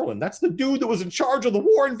Westmoreland. That's the dude that was in charge of the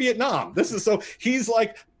war in Vietnam.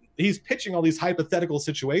 He's pitching all these hypothetical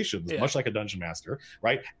situations, much like a dungeon master,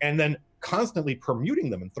 right? And then constantly permuting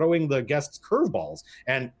them and throwing the guests curveballs.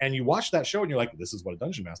 And you watch that show and you're like, this is what a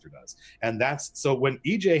dungeon master does. And that's so when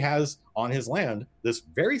EJ has on his land this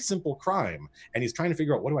very simple crime, and he's trying to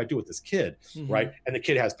figure out, what do I do with this kid, right? And the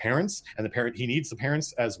kid has parents, and he needs the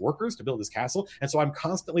parents as workers to build his castle. And so I'm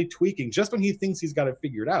constantly tweaking. Just when he thinks he's got it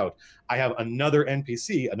figured out, I have another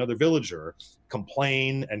NPC, another villager,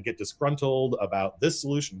 complain and get disgruntled about this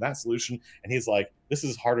solution, that solution, and he's like, this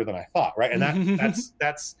is harder than I thought, right? And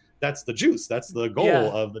that's the juice. That's the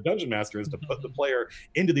goal of the dungeon master, is to put the player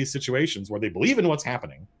into these situations where they believe in what's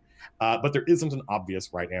happening, but there isn't an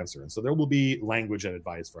obvious right answer. And so there will be language and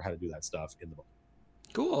advice for how to do that stuff in the book.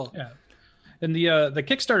 Cool. Yeah. And the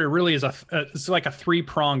Kickstarter really is it's like a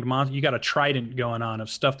 3-pronged monster. You got a trident going on of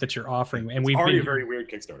stuff that you're offering, and we've already been a very weird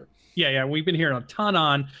Kickstarter. Yeah, we've been hearing a ton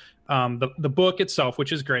on the book itself,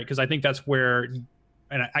 which is great, because I think that's where,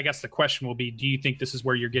 and I guess the question will be, do you think this is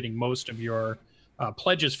where you're getting most of your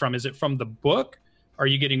pledges from? Is it from the book? Are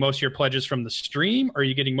you getting most of your pledges from the stream? Are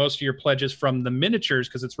you getting most of your pledges from the miniatures?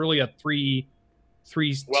 Because it's really a three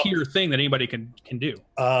tier thing that anybody can do.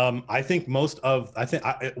 I think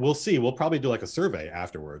we'll see. We'll probably do like a survey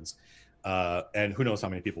afterwards, and who knows how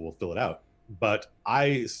many people will fill it out. But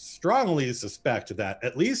I strongly suspect that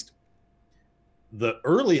at least the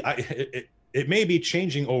early, it may be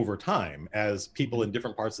changing over time as people in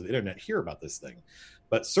different parts of the internet hear about this thing.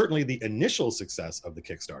 But certainly the initial success of the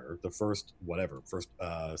Kickstarter, the first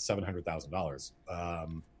 $700,000,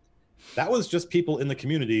 that was just people in the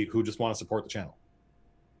community who just want to support the channel.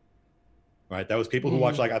 Right? That was people who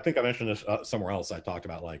watch, like, I think I mentioned this somewhere else. I talked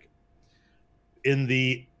about, like, in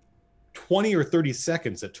the 20 or 30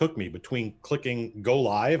 seconds it took me between clicking go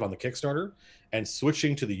live on the Kickstarter and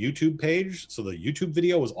switching to the YouTube page, so the YouTube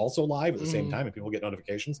video was also live at the same time and people get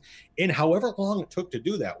notifications. In however long it took to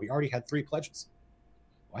do that, we already had 3 pledges.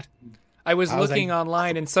 What? I was looking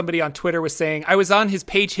online, and somebody on Twitter was saying, I was on his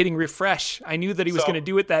page hitting refresh. I knew that he was going to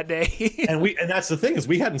do it that day. and that's the thing, is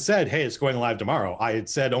we hadn't said, hey, it's going live tomorrow. I had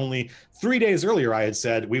said only 3 days earlier, I had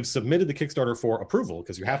said, we've submitted the Kickstarter for approval,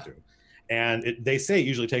 because you have to. And they say it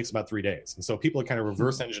usually takes about 3 days. And so people are kind of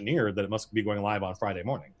reverse engineered that it must be going live on Friday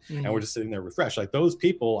morning. And we're just sitting there refreshed. Like, those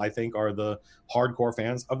people, I think, are the hardcore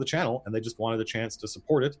fans of the channel, and they just wanted a chance to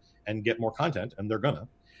support it and get more content, and they're gonna.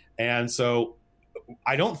 And so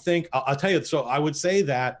I don't think, I'll tell you, so I would say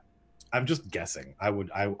that, I'm just guessing.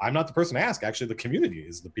 I'm not the person to ask. Actually, the community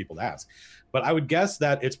is the people to ask. But I would guess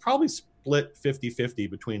that it's probably split 50-50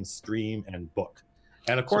 between stream and book.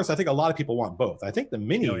 And of course, I think a lot of people want both. I think the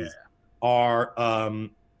minis are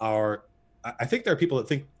I think there are people that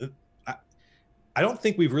think, I don't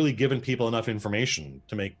think we've really given people enough information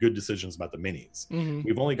to make good decisions about the minis.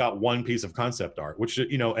 We've only got one piece of concept art, which,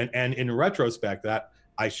 and in retrospect, that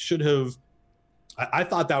I should have, I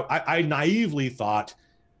thought that I naively thought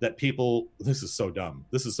that people, this is so dumb.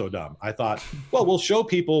 I thought, well, we'll show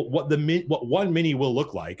people what one mini will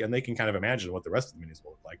look like, and they can kind of imagine what the rest of the minis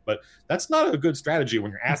will look like. But that's not a good strategy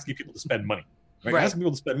when you're asking people to spend money. Right? Asking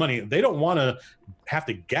people to spend money, they don't want to have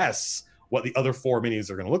to guess what the other 4 minis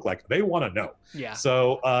are going to look like. They want to know. Yeah.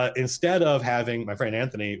 So instead of having my friend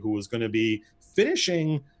Anthony, who was going to be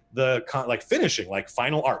finishing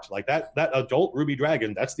final art, like that adult ruby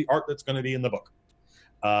dragon, that's the art that's going to be in the book.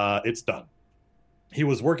 It's done. He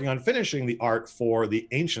was working on finishing the art for the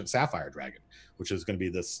ancient sapphire dragon, which is going to be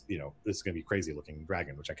this is going to be crazy looking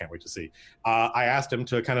dragon, which I can't wait to see. I asked him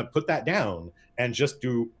to kind of put that down and just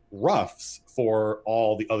do roughs for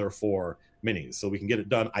all the other 4 minis, so we can get it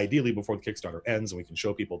done ideally before the Kickstarter ends, and we can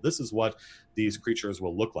show people this is what these creatures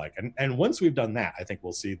will look like. And once we've done that, I think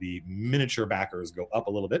we'll see the miniature backers go up a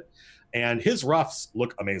little bit, and his roughs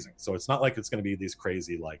look amazing. So it's not like it's going to be these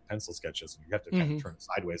crazy like pencil sketches and you have to kind of turn it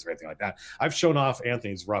sideways or anything like that. I've shown off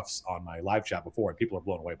Anthony's roughs on my live chat before, and people are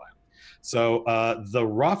blown away by them. So the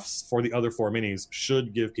roughs for the other 4 minis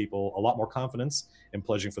should give people a lot more confidence in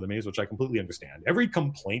pledging for the minis, which I completely understand. Every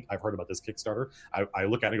complaint I've heard about this Kickstarter, I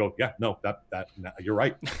look at it and go, yeah, no, that you're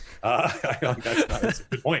right. That's a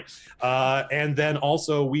good point. And then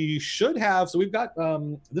also we should have, so we've got,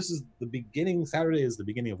 this is the beginning, Saturday is the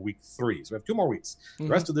beginning of week 3. So we have 2 more weeks, the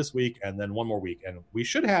rest of this week, and then 1 more week. And we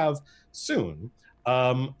should have soon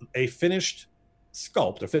a finished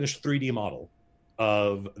sculpt, a finished 3D model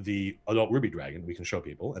of the adult ruby dragon we can show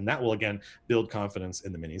people, and that will again build confidence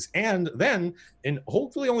in the minis. And then in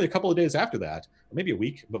hopefully only a couple of days after that, maybe a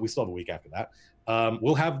week, but we still have a week after that,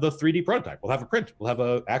 we'll have the 3D prototype. We'll have a print. We'll have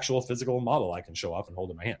an actual physical model I can show off and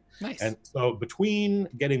hold in my hand. Nice. And so between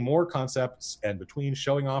getting more concepts and between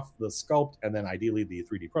showing off the sculpt and then ideally the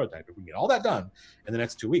 3D prototype, if we can get all that done in the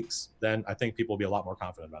next 2 weeks, then I think people will be a lot more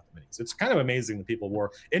confident about the minis. It's kind of amazing that people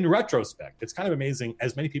were, in retrospect, it's kind of amazing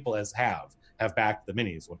as many people as have backed the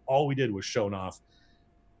minis when all we did was shown off.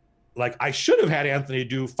 Like, I should have had Anthony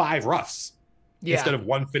do 5 roughs instead of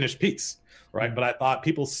 1 finished piece. Right. But I thought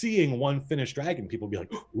people seeing 1 finished dragon, people would be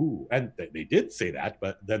like, ooh, and they did say that,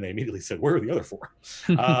 but then they immediately said, where are the other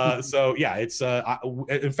 4? So yeah, it's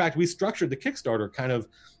in fact, we structured the Kickstarter kind of,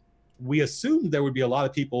 we assumed there would be a lot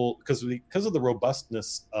of people because of the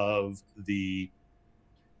robustness of the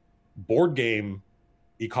board game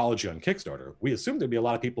ecology on Kickstarter. We assumed there'd be a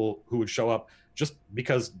lot of people who would show up just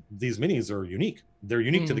because these minis are unique. They're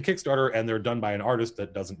unique to the Kickstarter, and they're done by an artist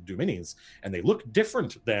that doesn't do minis, and they look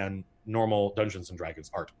different than normal Dungeons and Dragons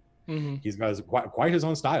art. He's got quite his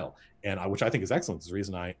own style, and which I think is excellent. It's the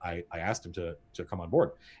reason I asked him to come on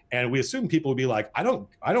board. And we assumed people would be like, I don't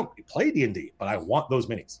play D&D, but I want those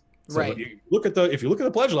minis. So right. If you look at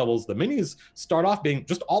the pledge levels, the minis start off being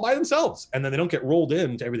just all by themselves, and then they don't get rolled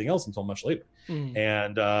into everything else until much later.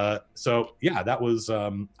 And so yeah, that was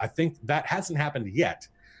I think that hasn't happened yet.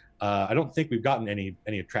 I don't think we've gotten any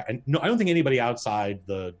no, I don't think anybody outside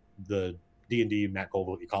the D&D Matt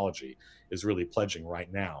Colville ecology is really pledging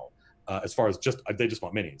right now, as far as they just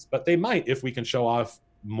want minis. But they might if we can show off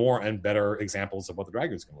more and better examples of what the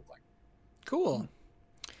dragons can look like. Cool.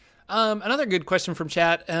 Another good question from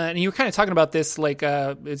chat, and you were kind of talking about this, like,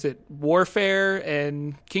 is it Warfare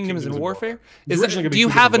and Kingdoms and Warfare? Do you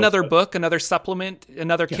have another book, another supplement,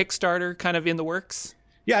 another Kickstarter kind of in the works?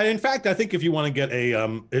 Yeah, in fact, I think if you want to get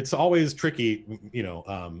it's always tricky,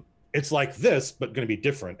 it's like this, but going to be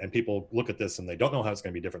different. And people look at this and they don't know how it's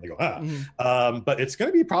going to be different. They go, but it's going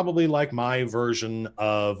to be probably like my version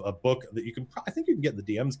of a book that I think you can get in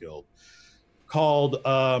the DMs Guild, called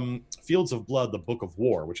Fields of Blood, the Book of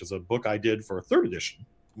War, which is a book I did for 3rd edition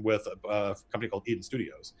with a company called Eden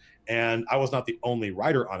Studios. And I was not the only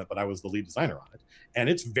writer on it, but I was the lead designer on it. And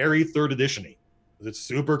it's very 3rd edition-y. It's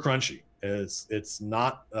super crunchy. It's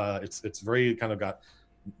not, it's very kind of got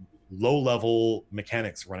low-level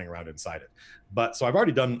mechanics running around inside it. But so I've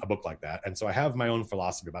already done a book like that. And so I have my own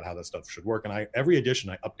philosophy about how that stuff should work. And every edition,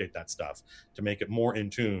 I update that stuff to make it more in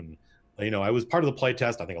tune. I was part of the play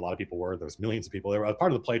test. I think a lot of people were. There's millions of people. They were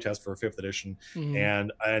part of the play test for 5th edition.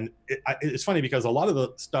 And it's funny because a lot of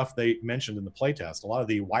the stuff they mentioned in the play test, a lot of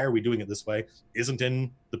the why are we doing it this way isn't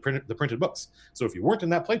in the printed books. So if you weren't in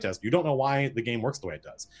that play test, you don't know why the game works the way it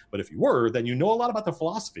does. But if you were, then you know a lot about the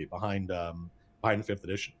philosophy behind 5th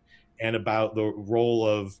edition and about the role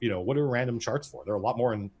of, what are random charts for? There are a lot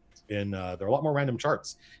more there are a lot more random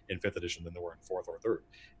charts in 5th edition than there were in 4th or 3rd.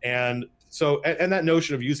 And so, and that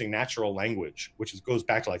notion of using natural language, which goes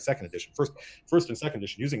back to like 2nd edition, first and 2nd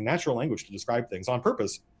edition, using natural language to describe things on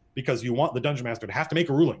purpose, because you want the dungeon master to have to make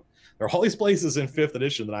a ruling. There are all these places in 5th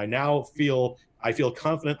edition that I now feel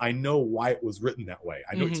confident. I know why it was written that way.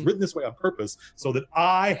 I know it's written this way on purpose so that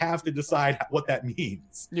I have to decide what that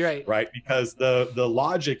means. Right. Because the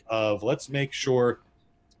logic of let's make sure,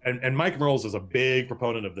 and Mike Merles is a big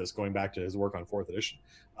proponent of this, going back to his work on 4th edition.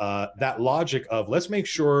 That logic of let's make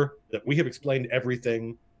sure that we have explained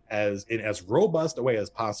everything in as robust a way as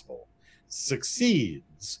possible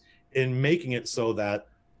succeeds in making it so that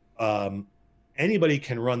anybody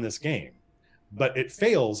can run this game, but it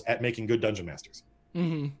fails at making good dungeon masters.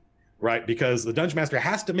 Right? Because the dungeon master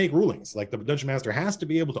has to make rulings. Like the dungeon master has to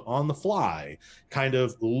be able to, on the fly, kind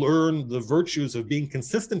of learn the virtues of being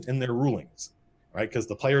consistent in their rulings. Right? Because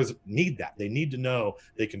the players need that. They need to know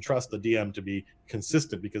they can trust the DM to be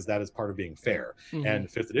consistent, because that is part of being fair. And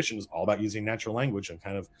 5th edition is all about using natural language and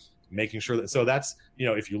kind of making sure that. So that's,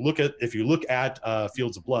 if you look at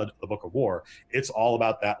Fields of Blood, the Book of War, it's all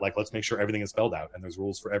about that. Like, let's make sure everything is spelled out and there's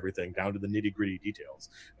rules for everything down to the nitty gritty details.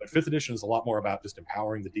 But 5th edition is a lot more about just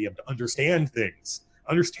empowering the DM to understand things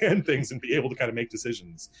and be able to kind of make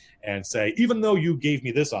decisions and say, even though you gave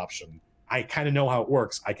me this option, I kind of know how it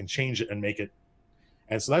works. I can change it and make it.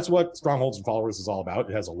 And so that's what Strongholds and Followers is all about.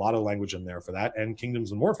 It has a lot of language in there for that. And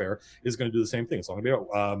Kingdoms and Warfare is going to do the same thing. It's all going to be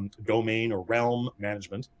about domain or realm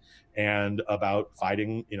management and about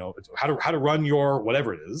fighting, how to run your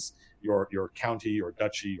whatever it is, your county or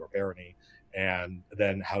duchy or barony, and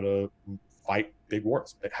then how to fight big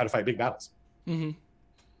wars, how to fight big battles.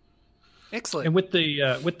 Excellent. And with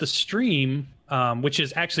the stream, which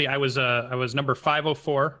is actually I was number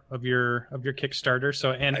 504 of your Kickstarter.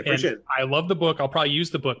 So and I love the book. I'll probably use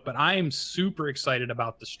the book, but I am super excited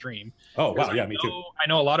about the stream. Oh wow, yeah, me too. I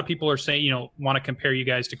know a lot of people are saying want to compare you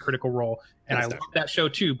guys to Critical Role, and I love that show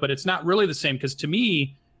too. But it's not really the same because to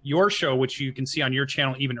me, your show, which you can see on your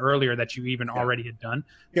channel even earlier, that you even already had done.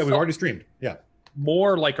 Yeah, we've already streamed. Yeah.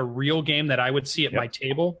 More like a real game that I would see at my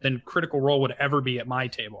table than Critical Role would ever be at my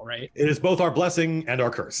table, right? It is both our blessing and our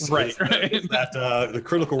curse. Right. That the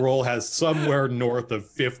Critical Role has somewhere north of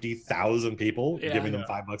 50,000 people giving them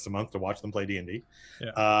 $5 a month to watch them play D&D.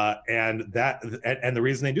 Yeah. And the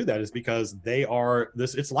reason they do that is because they are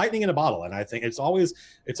it's lightning in a bottle. And I think it's always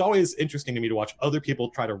interesting to me to watch other people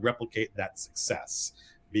try to replicate that success,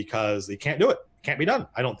 because they can't do it. Can't be done,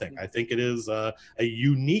 I don't think. I think it is a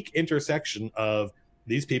unique intersection of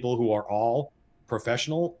these people who are all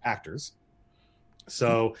professional actors.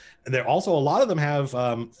 So they're also, a lot of them have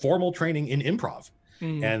formal training in improv.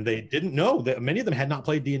 And they didn't know that many of them had not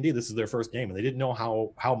played D&D. This is their first game, and they didn't know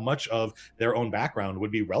how much of their own background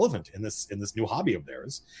would be relevant in this new hobby of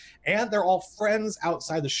theirs. And they're all friends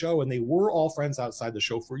outside the show, and they were all friends outside the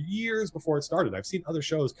show for years before it started. I've seen other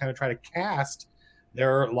shows kind of try to cast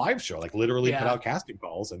their live show, like literally put out casting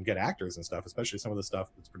calls and get actors and stuff, especially some of the stuff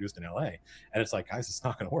that's produced in LA. And it's like, guys, it's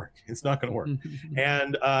not going to work. It's not going to work.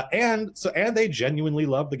 and they genuinely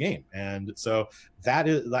love the game. And so that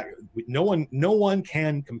is like, no one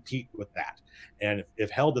can compete with that. And if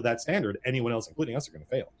held to that standard, anyone else, including us, are going to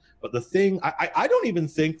fail. But the thing, I don't even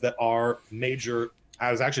think that our major,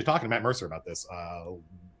 I was actually talking to Matt Mercer about this,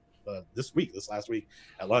 this last week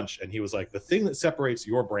at lunch, and he was like, the thing that separates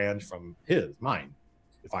your brand from mine,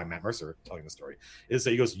 if I'm Matt Mercer telling the story, is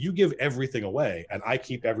that he goes, you give everything away and I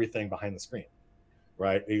keep everything behind the screen,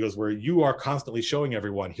 right? He goes, where you are constantly showing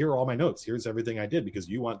everyone, here are all my notes, here's everything I did, because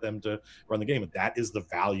you want them to run the game, and that is the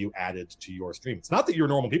value added to your stream. It's not that you're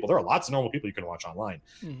normal people. There are lots of normal people you can watch online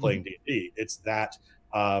playing D&D. It's that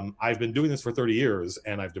I've been doing this for 30 years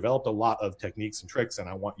and I've developed a lot of techniques and tricks, and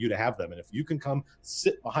I want you to have them. And if you can come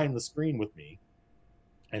sit behind the screen with me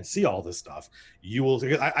and see all this stuff, you will.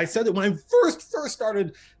 I said that when I first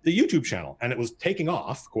started the YouTube channel and it was taking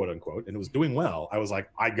off, quote unquote, and it was doing well, I was like,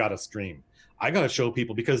 I gotta stream. I gotta show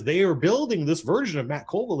people, because they are building this version of Matt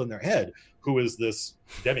Colville in their head, who is this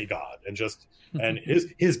demigod, and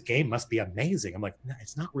his game must be amazing. I'm like, no,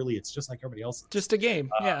 it's not really. It's just like everybody else's. Just a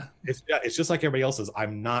game. It's just like everybody else's.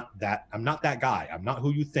 I'm not that guy. I'm not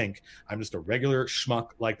who you think. I'm just a regular schmuck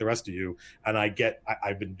like the rest of you. And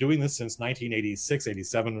I've been doing this since 1986,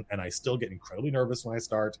 87, and I still get incredibly nervous when I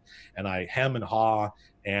start, and I hem and haw,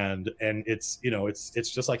 and it's it's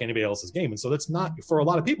just like anybody else's game. And so that's not, for a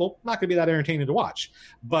lot of people, not going to be that entertaining to watch.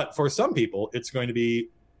 But for some people, it's going to be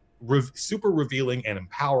super revealing and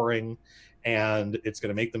empowering, and it's going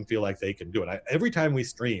to make them feel like they can do it. Every time we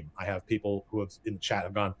stream, I have people who have in the chat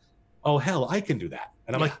have gone, oh hell, I can do that,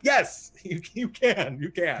 and I'm like, yes, you can.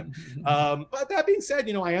 But that being said,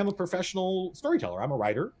 I am a professional storyteller. I'm a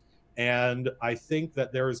writer, and I think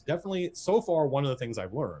that there is definitely, so far, one of the things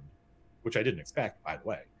I've learned, which I didn't expect, by the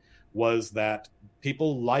way, was that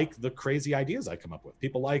people like the crazy ideas I come up with.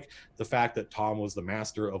 People like the fact that Tom was the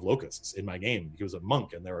master of locusts in my game. He was a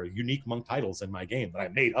monk, and there are unique monk titles in my game that I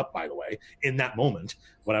made up, by the way, in that moment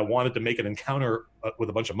when I wanted to make an encounter with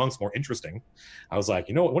a bunch of monks more interesting. I was like,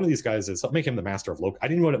 what, one of these guys is, I'll make him the master of locusts. I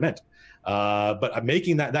didn't know what it meant. But I'm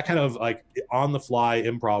making that kind of like on-the-fly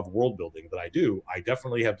improv world building that I do. I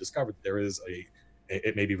definitely have discovered there is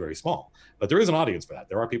it may be very small, but there is an audience for that.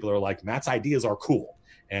 There are people that are like, Matt's ideas are cool.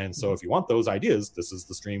 And so if you want those ideas, this is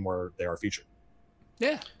the stream where they are featured.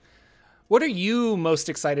 Yeah. What are you most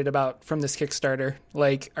excited about from this Kickstarter?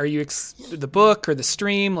 Like, are you the book or the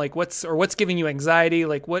stream? Like, what's giving you anxiety?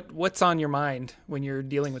 Like, what's on your mind when you're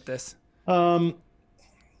dealing with this?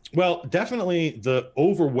 Well, definitely the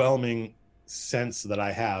overwhelming sense that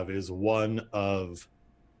I have is one of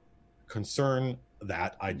concern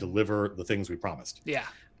that I deliver the things we promised. Yeah.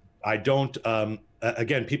 I don't,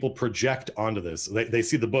 again, people project onto this. They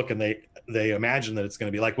see the book and they imagine that it's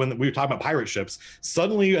going to be like when we were talking about pirate ships.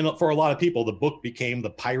 Suddenly, and for a lot of people, the book became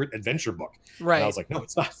the pirate adventure book. Right. And I was like, no,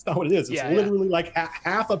 it's not what it is. It's literally like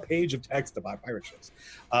half a page of text about pirate ships.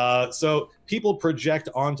 So people project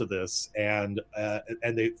onto this, and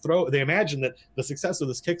they imagine that the success of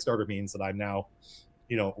this Kickstarter means that I'm now,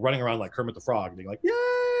 running around like Kermit the Frog, being like,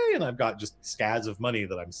 yay, and I've got just scads of money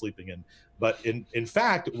that I'm sleeping in. But in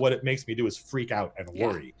fact, what it makes me do is freak out and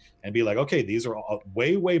worry and be like, okay, these are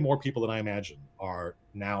way, way more people than I imagine are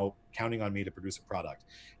now counting on me to produce a product.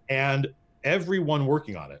 And everyone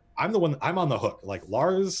working on it, I'm on the hook. Like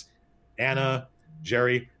Lars, Anna,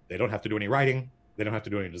 Jerry, they don't have to do any writing. They don't have to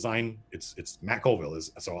do any design. It's Matt Colville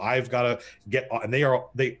is. So I've got to get, and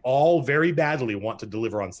they all very badly want to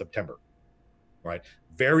deliver on September, right?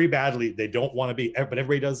 Very badly. They don't want to be, but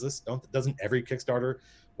everybody does this. Doesn't every Kickstarter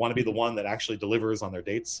want to be the one that actually delivers on their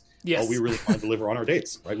dates? Yes. Oh, we really want to deliver on our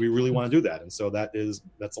dates, right? We really want to do that. And so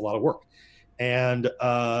that's a lot of work. And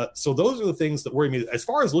so those are the things that worry me. As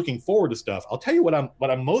far as looking forward to stuff, I'll tell you what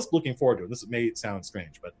I'm most looking forward to. And this may sound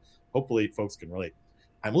strange, but hopefully folks can relate.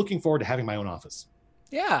 I'm looking forward to having my own office.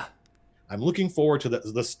 Yeah. I'm looking forward to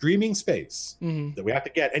the streaming space that we have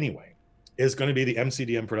to get anyway is going to be the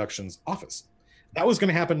MCDM Productions office. That was going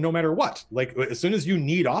to happen no matter what. Like, as soon as you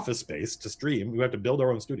need office space to stream, we have to build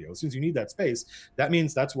our own studio. As soon as you need that space, that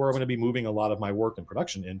means that's where I'm going to be moving a lot of my work and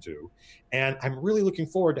production into. And I'm really looking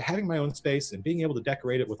forward to having my own space and being able to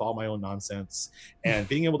decorate it with all my own nonsense and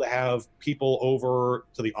being able to have people over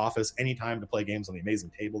to the office anytime to play games on the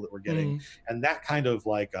amazing table that we're getting. And that kind of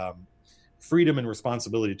like freedom and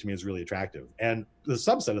responsibility to me is really attractive. And the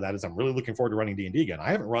subset of that is I'm really looking forward to running D&D again.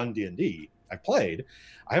 I haven't run D&D.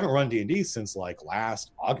 I haven't run D&D since like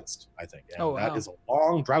last August, I think. And that is a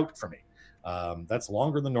long drought for me. That's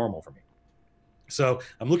longer than normal for me. So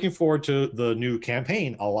I'm looking forward to the new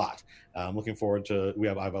campaign a lot. I'm looking forward to,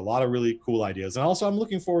 I have a lot of really cool ideas. And also I'm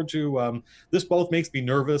looking forward to, this both makes me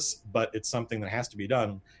nervous, but it's something that has to be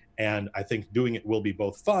done. And I think doing it will be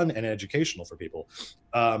both fun and educational for people.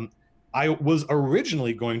 I was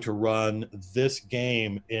originally going to run this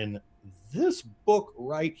game in this book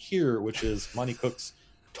right here, which is Monty Cook's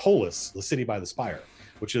Tolus, The City by the Spire,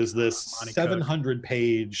 which is this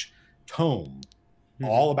 700-page tome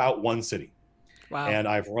all about one city. Wow. And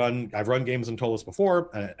I've run games in Tolus before,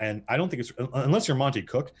 and I don't think it's, unless you're Monty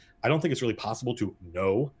Cook, I don't think it's really possible to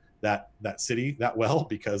know that city that well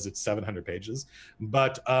because it's 700 pages.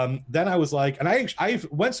 But then I was like, and I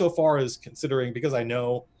went so far as considering, because I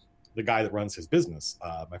know the guy that runs his business,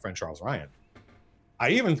 my friend Charles Ryan, I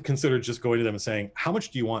even considered just going to them and saying, how much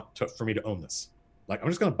do you want for me to own this? Like, I'm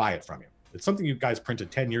just going to buy it from you. It's something you guys printed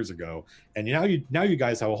 10 years ago. And now you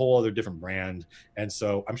guys have a whole other different brand. And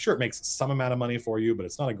so I'm sure it makes some amount of money for you, but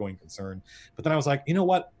it's not a going concern. But then I was like, you know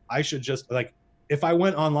what? I should just, like, if I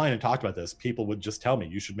went online and talked about this, people would just tell me,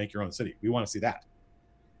 you should make your own city. We want to see that.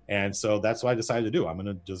 And so that's what I decided to do. I'm going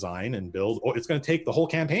to design and build. Oh, it's going to take the whole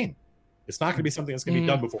campaign. It's not going to be something that's going to be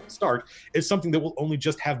done before we start. It's something that will only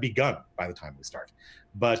just have begun by the time we start.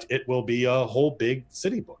 But it will be a whole big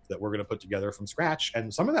city book that we're going to put together from scratch.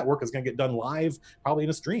 And some of that work is going to get done live, probably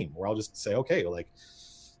in a stream, where I'll just say, okay, like,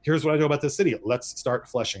 here's what I know about this city. Let's start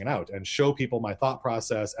fleshing it out and show people my thought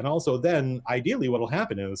process. And also then, ideally, what will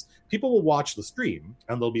happen is people will watch the stream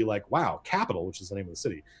and they'll be like, wow, Capital, which is the name of the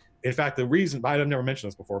city. In fact, the reason, I've never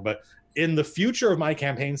mentioned this before, but in the future of my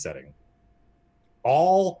campaign setting,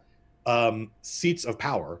 all seats of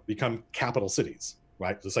power become capital cities,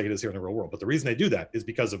 right? Just like it is here in the real world. But the reason they do that is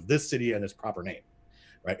because of this city and its proper name,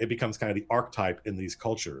 right? It becomes kind of the archetype in these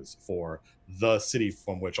cultures for the city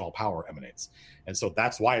from which all power emanates. And so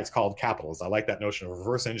that's why it's called capitals. I like that notion of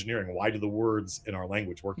reverse engineering. Why do the words in our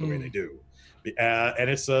language work the way they do? And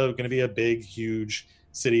it's going to be a big, huge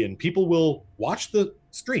city, and people will watch the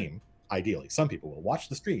stream. Ideally, some people will watch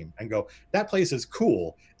the stream and go, that place is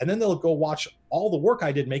cool. And then they'll go watch all the work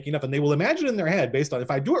I did making up, and they will imagine in their head, based on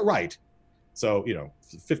if I do it right. So,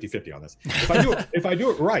 50-50 on this. If I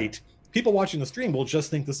do it right, people watching the stream will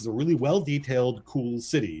just think this is a really well-detailed, cool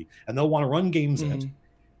city, and they'll want to run games in it.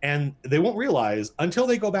 And they won't realize until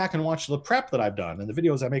they go back and watch the prep that I've done and the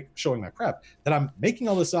videos I make showing my prep, that I'm making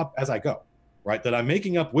all this up as I go, right? That I'm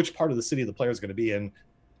making up which part of the city the player is going to be in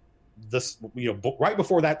this, right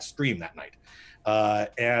before that stream that night.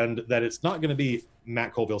 And that it's not going to be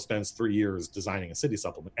Matt Colville spends 3 years designing a city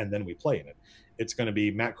supplement and then we play in it. It's going to be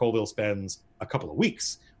Matt Colville spends a couple of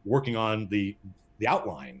weeks working on the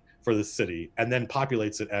outline for the city and then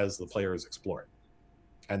populates it as the players explore it.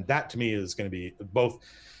 And that to me is going to be both,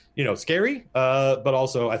 scary, but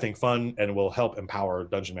also I think fun, and will help empower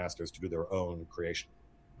dungeon masters to do their own creation.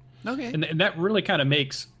 Okay. And that really kind of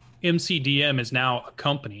makes MCDM is now a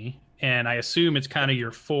company, and I assume it's kind of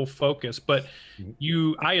your full focus. But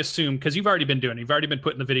I assume, because you've already been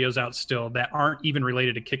putting the videos out still that aren't even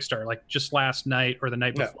related to Kickstarter, like just last night or the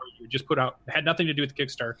night before, you just put out, had nothing to do with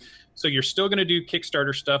Kickstarter. So you're still going to do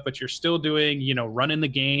Kickstarter stuff, but you're still doing, running the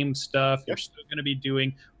game stuff. You're still going to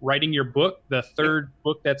be writing your book, the third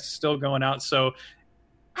book that's still going out. So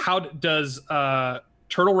how does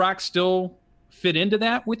Turtle Rock still fit into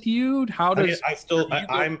that with you? How does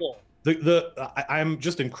I'm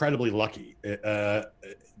just incredibly lucky.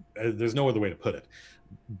 There's no other way to put it.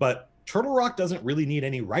 But Turtle Rock doesn't really need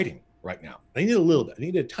any writing right now. They need a little bit.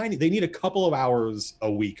 They need a couple of hours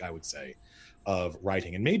a week, I would say, of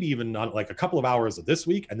writing, and maybe even not like a couple of hours of this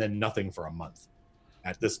week and then nothing for a month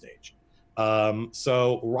at this stage.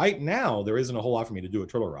 So right now there isn't a whole lot for me to do at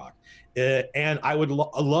Turtle Rock, and I would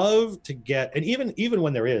love to get, and even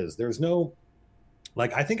when there's no,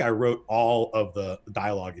 like, I think I wrote all of the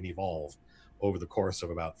dialogue in Evolve over the course of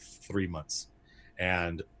about 3 months,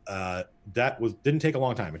 and that didn't take a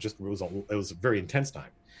long time. It was a very intense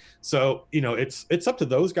time. So, it's up to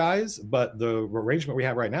those guys, but the arrangement we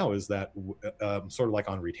have right now is that sort of like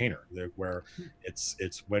on retainer, where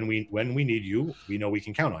it's when we need you, we know we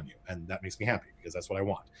can count on you, and that makes me happy because that's what I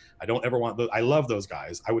want. I don't ever want those. I love those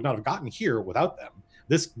guys. I would not have gotten here without them.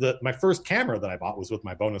 My first camera that I bought was with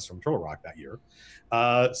my bonus from Turtle Rock that year.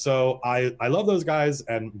 So I love those guys,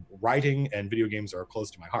 and writing and video games are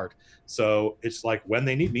close to my heart. So it's like when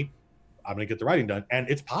they need me, I'm going to get the writing done. And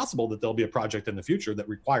it's possible that there'll be a project in the future that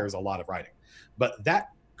requires a lot of writing, but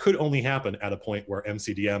that could only happen at a point where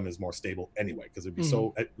MCDM is more stable anyway, because it'd be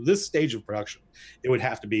so at this stage of production, it would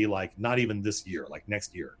have to be like not even this year, like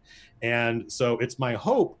next year. And so it's my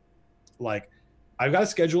hope, like, I've got a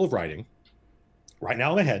schedule of writing right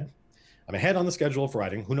now. I'm ahead on the schedule for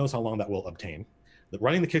writing. Who knows how long that will obtain.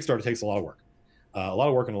 Running the Kickstarter takes a lot of work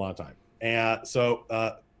and a lot of time. And so,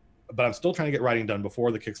 but I'm still trying to get writing done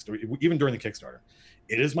before the Kickstarter, even during the Kickstarter.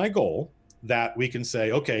 It is my goal that we can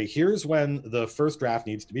say, okay, here's when the first draft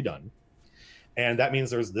needs to be done. And that means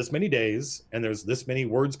there's this many days and there's this many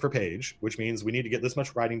words per page, which means we need to get this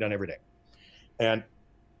much writing done every day. And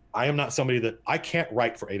I am not somebody that I can't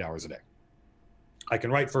write for 8 hours a day. I can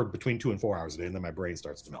write for between 2 and 4 hours a day, and then my brain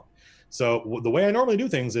starts to melt. So the way I normally do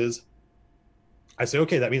things is I say,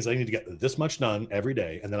 okay, that means I need to get this much done every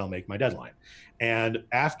day, and then I'll make my deadline. And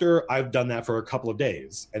after I've done that for a couple of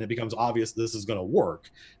days and it becomes obvious this is going to work,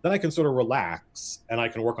 then I can sort of relax and I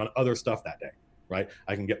can work on other stuff that day, right?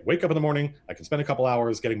 I can wake up in the morning, I can spend a couple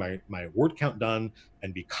hours getting my word count done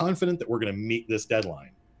and be confident that we're going to meet this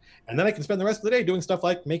deadline. And then I can spend the rest of the day doing stuff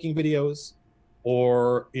like making videos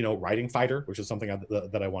or, writing Fighter, which is something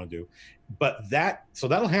that I want to do. But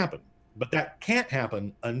that'll happen. But that can't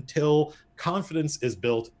happen until confidence is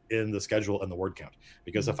built in the schedule and the word count.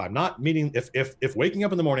 Because if I'm not meeting, if waking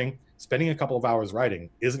up in the morning, spending a couple of hours writing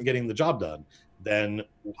isn't getting the job done, then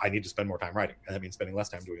I need to spend more time writing. And that means spending less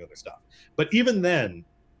time doing other stuff. But even then,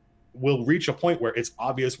 we'll reach a point where it's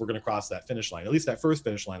obvious we're going to cross that finish line, at least that first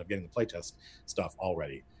finish line of getting the playtest stuff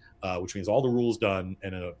already. Which means all the rules done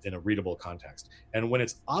in a readable context. And when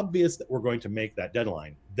it's obvious that we're going to make that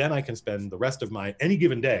deadline, then I can spend the rest of any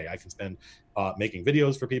given day, I can spend making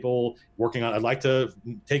videos for people, working on, I'd like to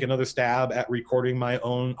take another stab at recording my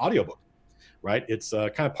own audiobook, right? It's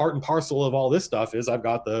kind of part and parcel of all this stuff is I've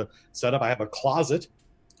got the setup. I have a closet.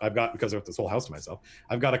 Because I have this whole house to myself,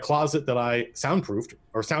 I've got a closet that I soundproofed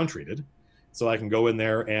or sound treated so I can go in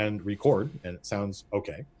there and record and it sounds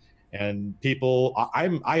okay. And people,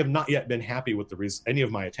 I have not yet been happy with any of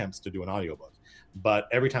my attempts to do an audiobook, but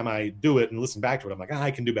every time I do it and listen back to it, I'm like, I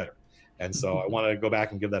can do better. And so I want to go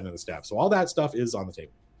back and give that another stab. So all that stuff is on the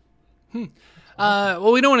table.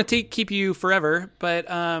 Well, we don't want to keep you forever,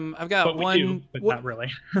 but I've got but not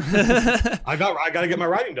really. I got to get my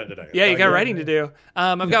writing done today. Yeah, you got writing to do.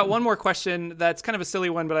 I've got one more question that's kind of a silly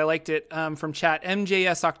one, but I liked it from chat.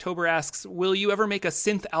 MJS October asks, will you ever make a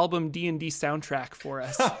synth album D&D soundtrack for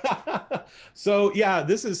us? So yeah,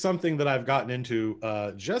 this is something that I've gotten into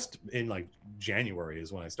just in like January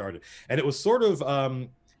is when I started. And it was sort of,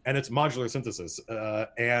 and it's modular synthesis.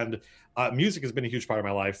 And music has been a huge part of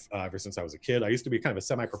my life ever since I was a kid. I used to be kind of a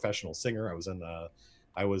semi-professional singer. I was in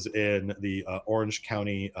the Orange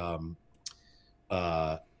County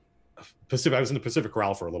Pacific. I was in the Pacific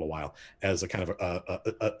Chorale for a little while as a kind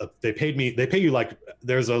of they pay you like,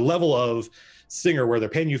 there's a level of singer where they're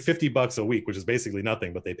paying you $50 a week, which is basically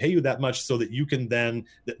nothing, but they pay you that much so that you can then,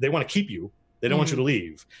 they want to keep you. They don't want you to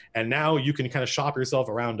leave. And now you can kind of shop yourself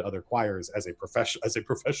around to other choirs as a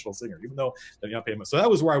professional singer, even though they're not paying much. So that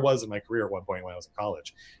was where I was in my career at one point when I was in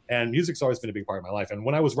college. And music's always been a big part of my life. And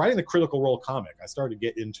when I was writing the Critical Role comic, I started to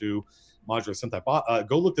get into modular synth. I bought,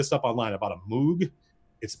 go look this up online. I bought a Moog.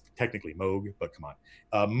 It's technically Moog, but come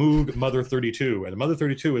on. Moog Mother 32. And the Mother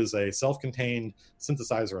 32 is a self-contained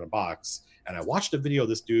synthesizer in a box. And I watched a video of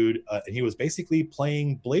this dude, and he was basically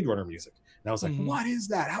playing Blade Runner music. And I was like, what is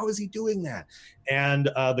that? How is he doing that? And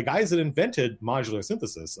the guys that invented modular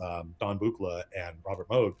synthesis, Don Buchla and Robert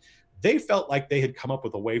Moog, they felt like they had come up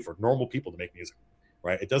with a way for normal people to make music,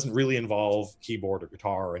 right? It doesn't really involve keyboard or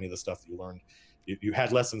guitar or any of the stuff that you learned. You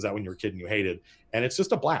had lessons out when you were a kid and you hated. And it's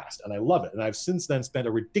just a blast. And I love it. And I've since then spent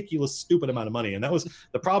a ridiculous, stupid amount of money. And that was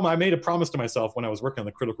the problem. I made a promise to myself when I was working on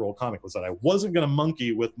the Critical Role comic was that I wasn't going to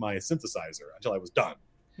monkey with my synthesizer until I was done.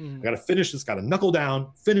 I got to finish this, got to knuckle down,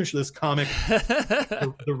 finish this comic.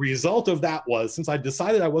 The result of that was, since I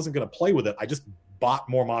decided I wasn't going to play with it, I just bought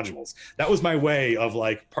more modules. That was my way of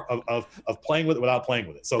of playing with it without playing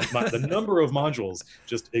with it. So the number of modules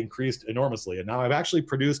just increased enormously. And now I've actually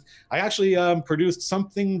produced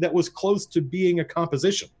something that was close to being a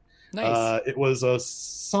composition. Nice. It was a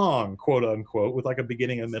song, quote unquote, with like a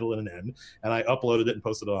beginning, a middle, and an end. And I uploaded it and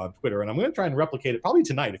posted it on Twitter. And I'm going to try and replicate it probably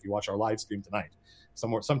tonight. If you watch our live stream tonight,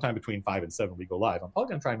 sometime between 5 and 7, we go live. I'm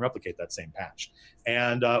probably going to try and replicate that same patch.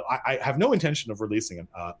 And I have no intention of releasing an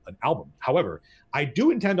album. However, I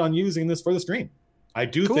do intend on using this for the stream. I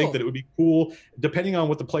do think that it would be cool, depending on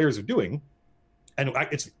what the players are doing. And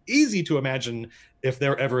it's easy to imagine if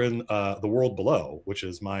they're ever in the world below, which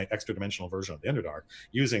is my extra dimensional version of the Underdark,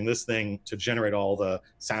 using this thing to generate all the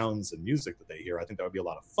sounds and music that they hear. I think that would be a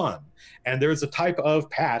lot of fun. And there's a type of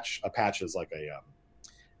patch. A patch is like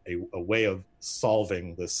a way of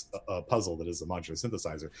solving this puzzle that is a modular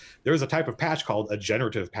synthesizer. There's a type of patch called a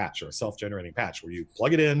generative patch, or a self-generating patch, where you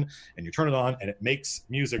plug it in and you turn it on and it makes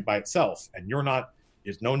music by itself. And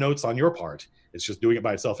there's no notes on your part. It's just doing it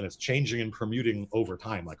by itself, and it's changing and permuting over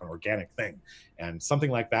time like an organic thing. And something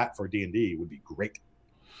like that for D&D would be great.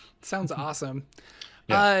 Sounds awesome.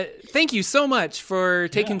 Yeah. Thank you so much for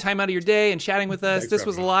taking time out of your day and chatting with us. This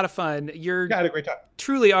was a lot of fun. I had a great time.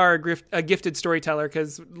 Truly are a gifted storyteller,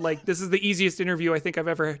 because this is the easiest interview I think I've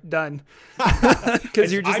ever done.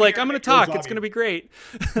 Because you're just I'm going to talk. It's going to be great.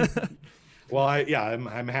 Well,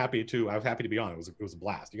 I'm happy to. I was happy to be on. It was a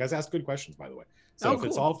blast. You guys asked good questions, by the way. So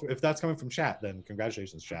if that's coming from chat, then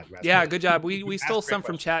congratulations, chat. Yeah, good job. We stole some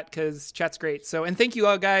from chat, because chat's great. So, and thank you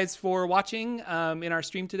all guys for watching in our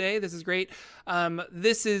stream today. This is great.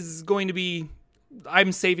 This is going to be,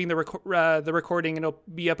 I'm saving the recording, and it'll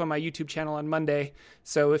be up on my YouTube channel on Monday.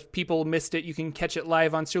 So if people missed it, you can catch it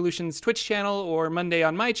live on Sir Lucian's Twitch channel or Monday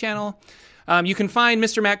on my channel. You can find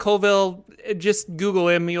Mr. Matt Colville. Just Google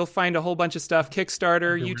him. You'll find a whole bunch of stuff.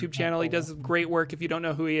 Kickstarter, YouTube channel. He does great work if you don't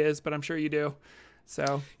know who he is, but I'm sure you do.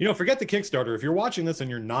 So, forget the Kickstarter. If you're watching this and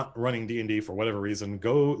you're not running D&D for whatever reason,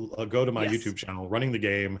 go to my YouTube channel, Running the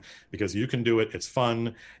Game, because you can do it. It's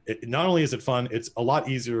fun. Not only is it fun, it's a lot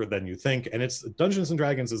easier than you think. And it's Dungeons and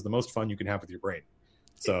Dragons is the most fun you can have with your brain.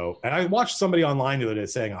 So, and I watched somebody online the other day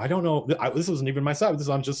saying, I don't know, this wasn't even my site. This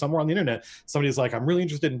is just somewhere on the internet. Somebody's like, I'm really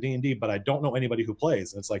interested in D&D, but I don't know anybody who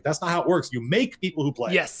plays. And it's like, that's not how it works. You make people who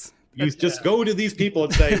play. Yes. You just go to these people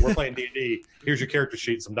and say, we're playing D&D. Here's your character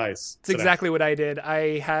sheet, some dice. It's exactly what I did.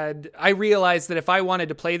 I realized that if I wanted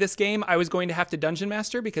to play this game, I was going to have to Dungeon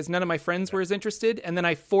Master, because none of my friends were as interested. And then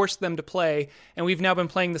I forced them to play. And we've now been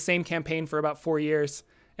playing the same campaign for about 4 years.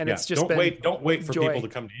 And it's just don't wait for people to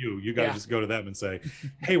come to you. You got to just go to them and say,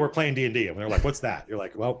 hey, we're playing D&D. And they're like, what's that? You're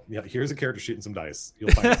like, well, here's a character sheet and some dice.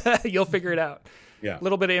 You'll find it. You'll figure it out. Yeah. A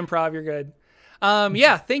little bit of improv, you're good.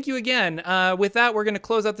 Thank you again. With that, we're going to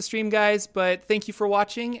close out the stream, guys, but thank you for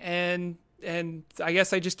watching, and I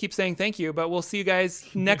guess I just keep saying thank you, but we'll see you guys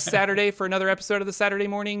next Saturday for another episode of the Saturday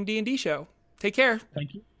Morning D&D Show. Take care.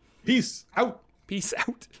 Thank you. Peace out. Peace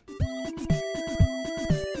out.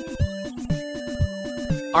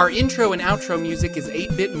 Our intro and outro music is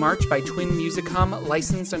 8-Bit March by Twin Musicom,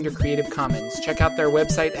 licensed under Creative Commons. Check out their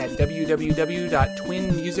website at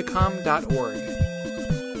www.twinmusicom.org.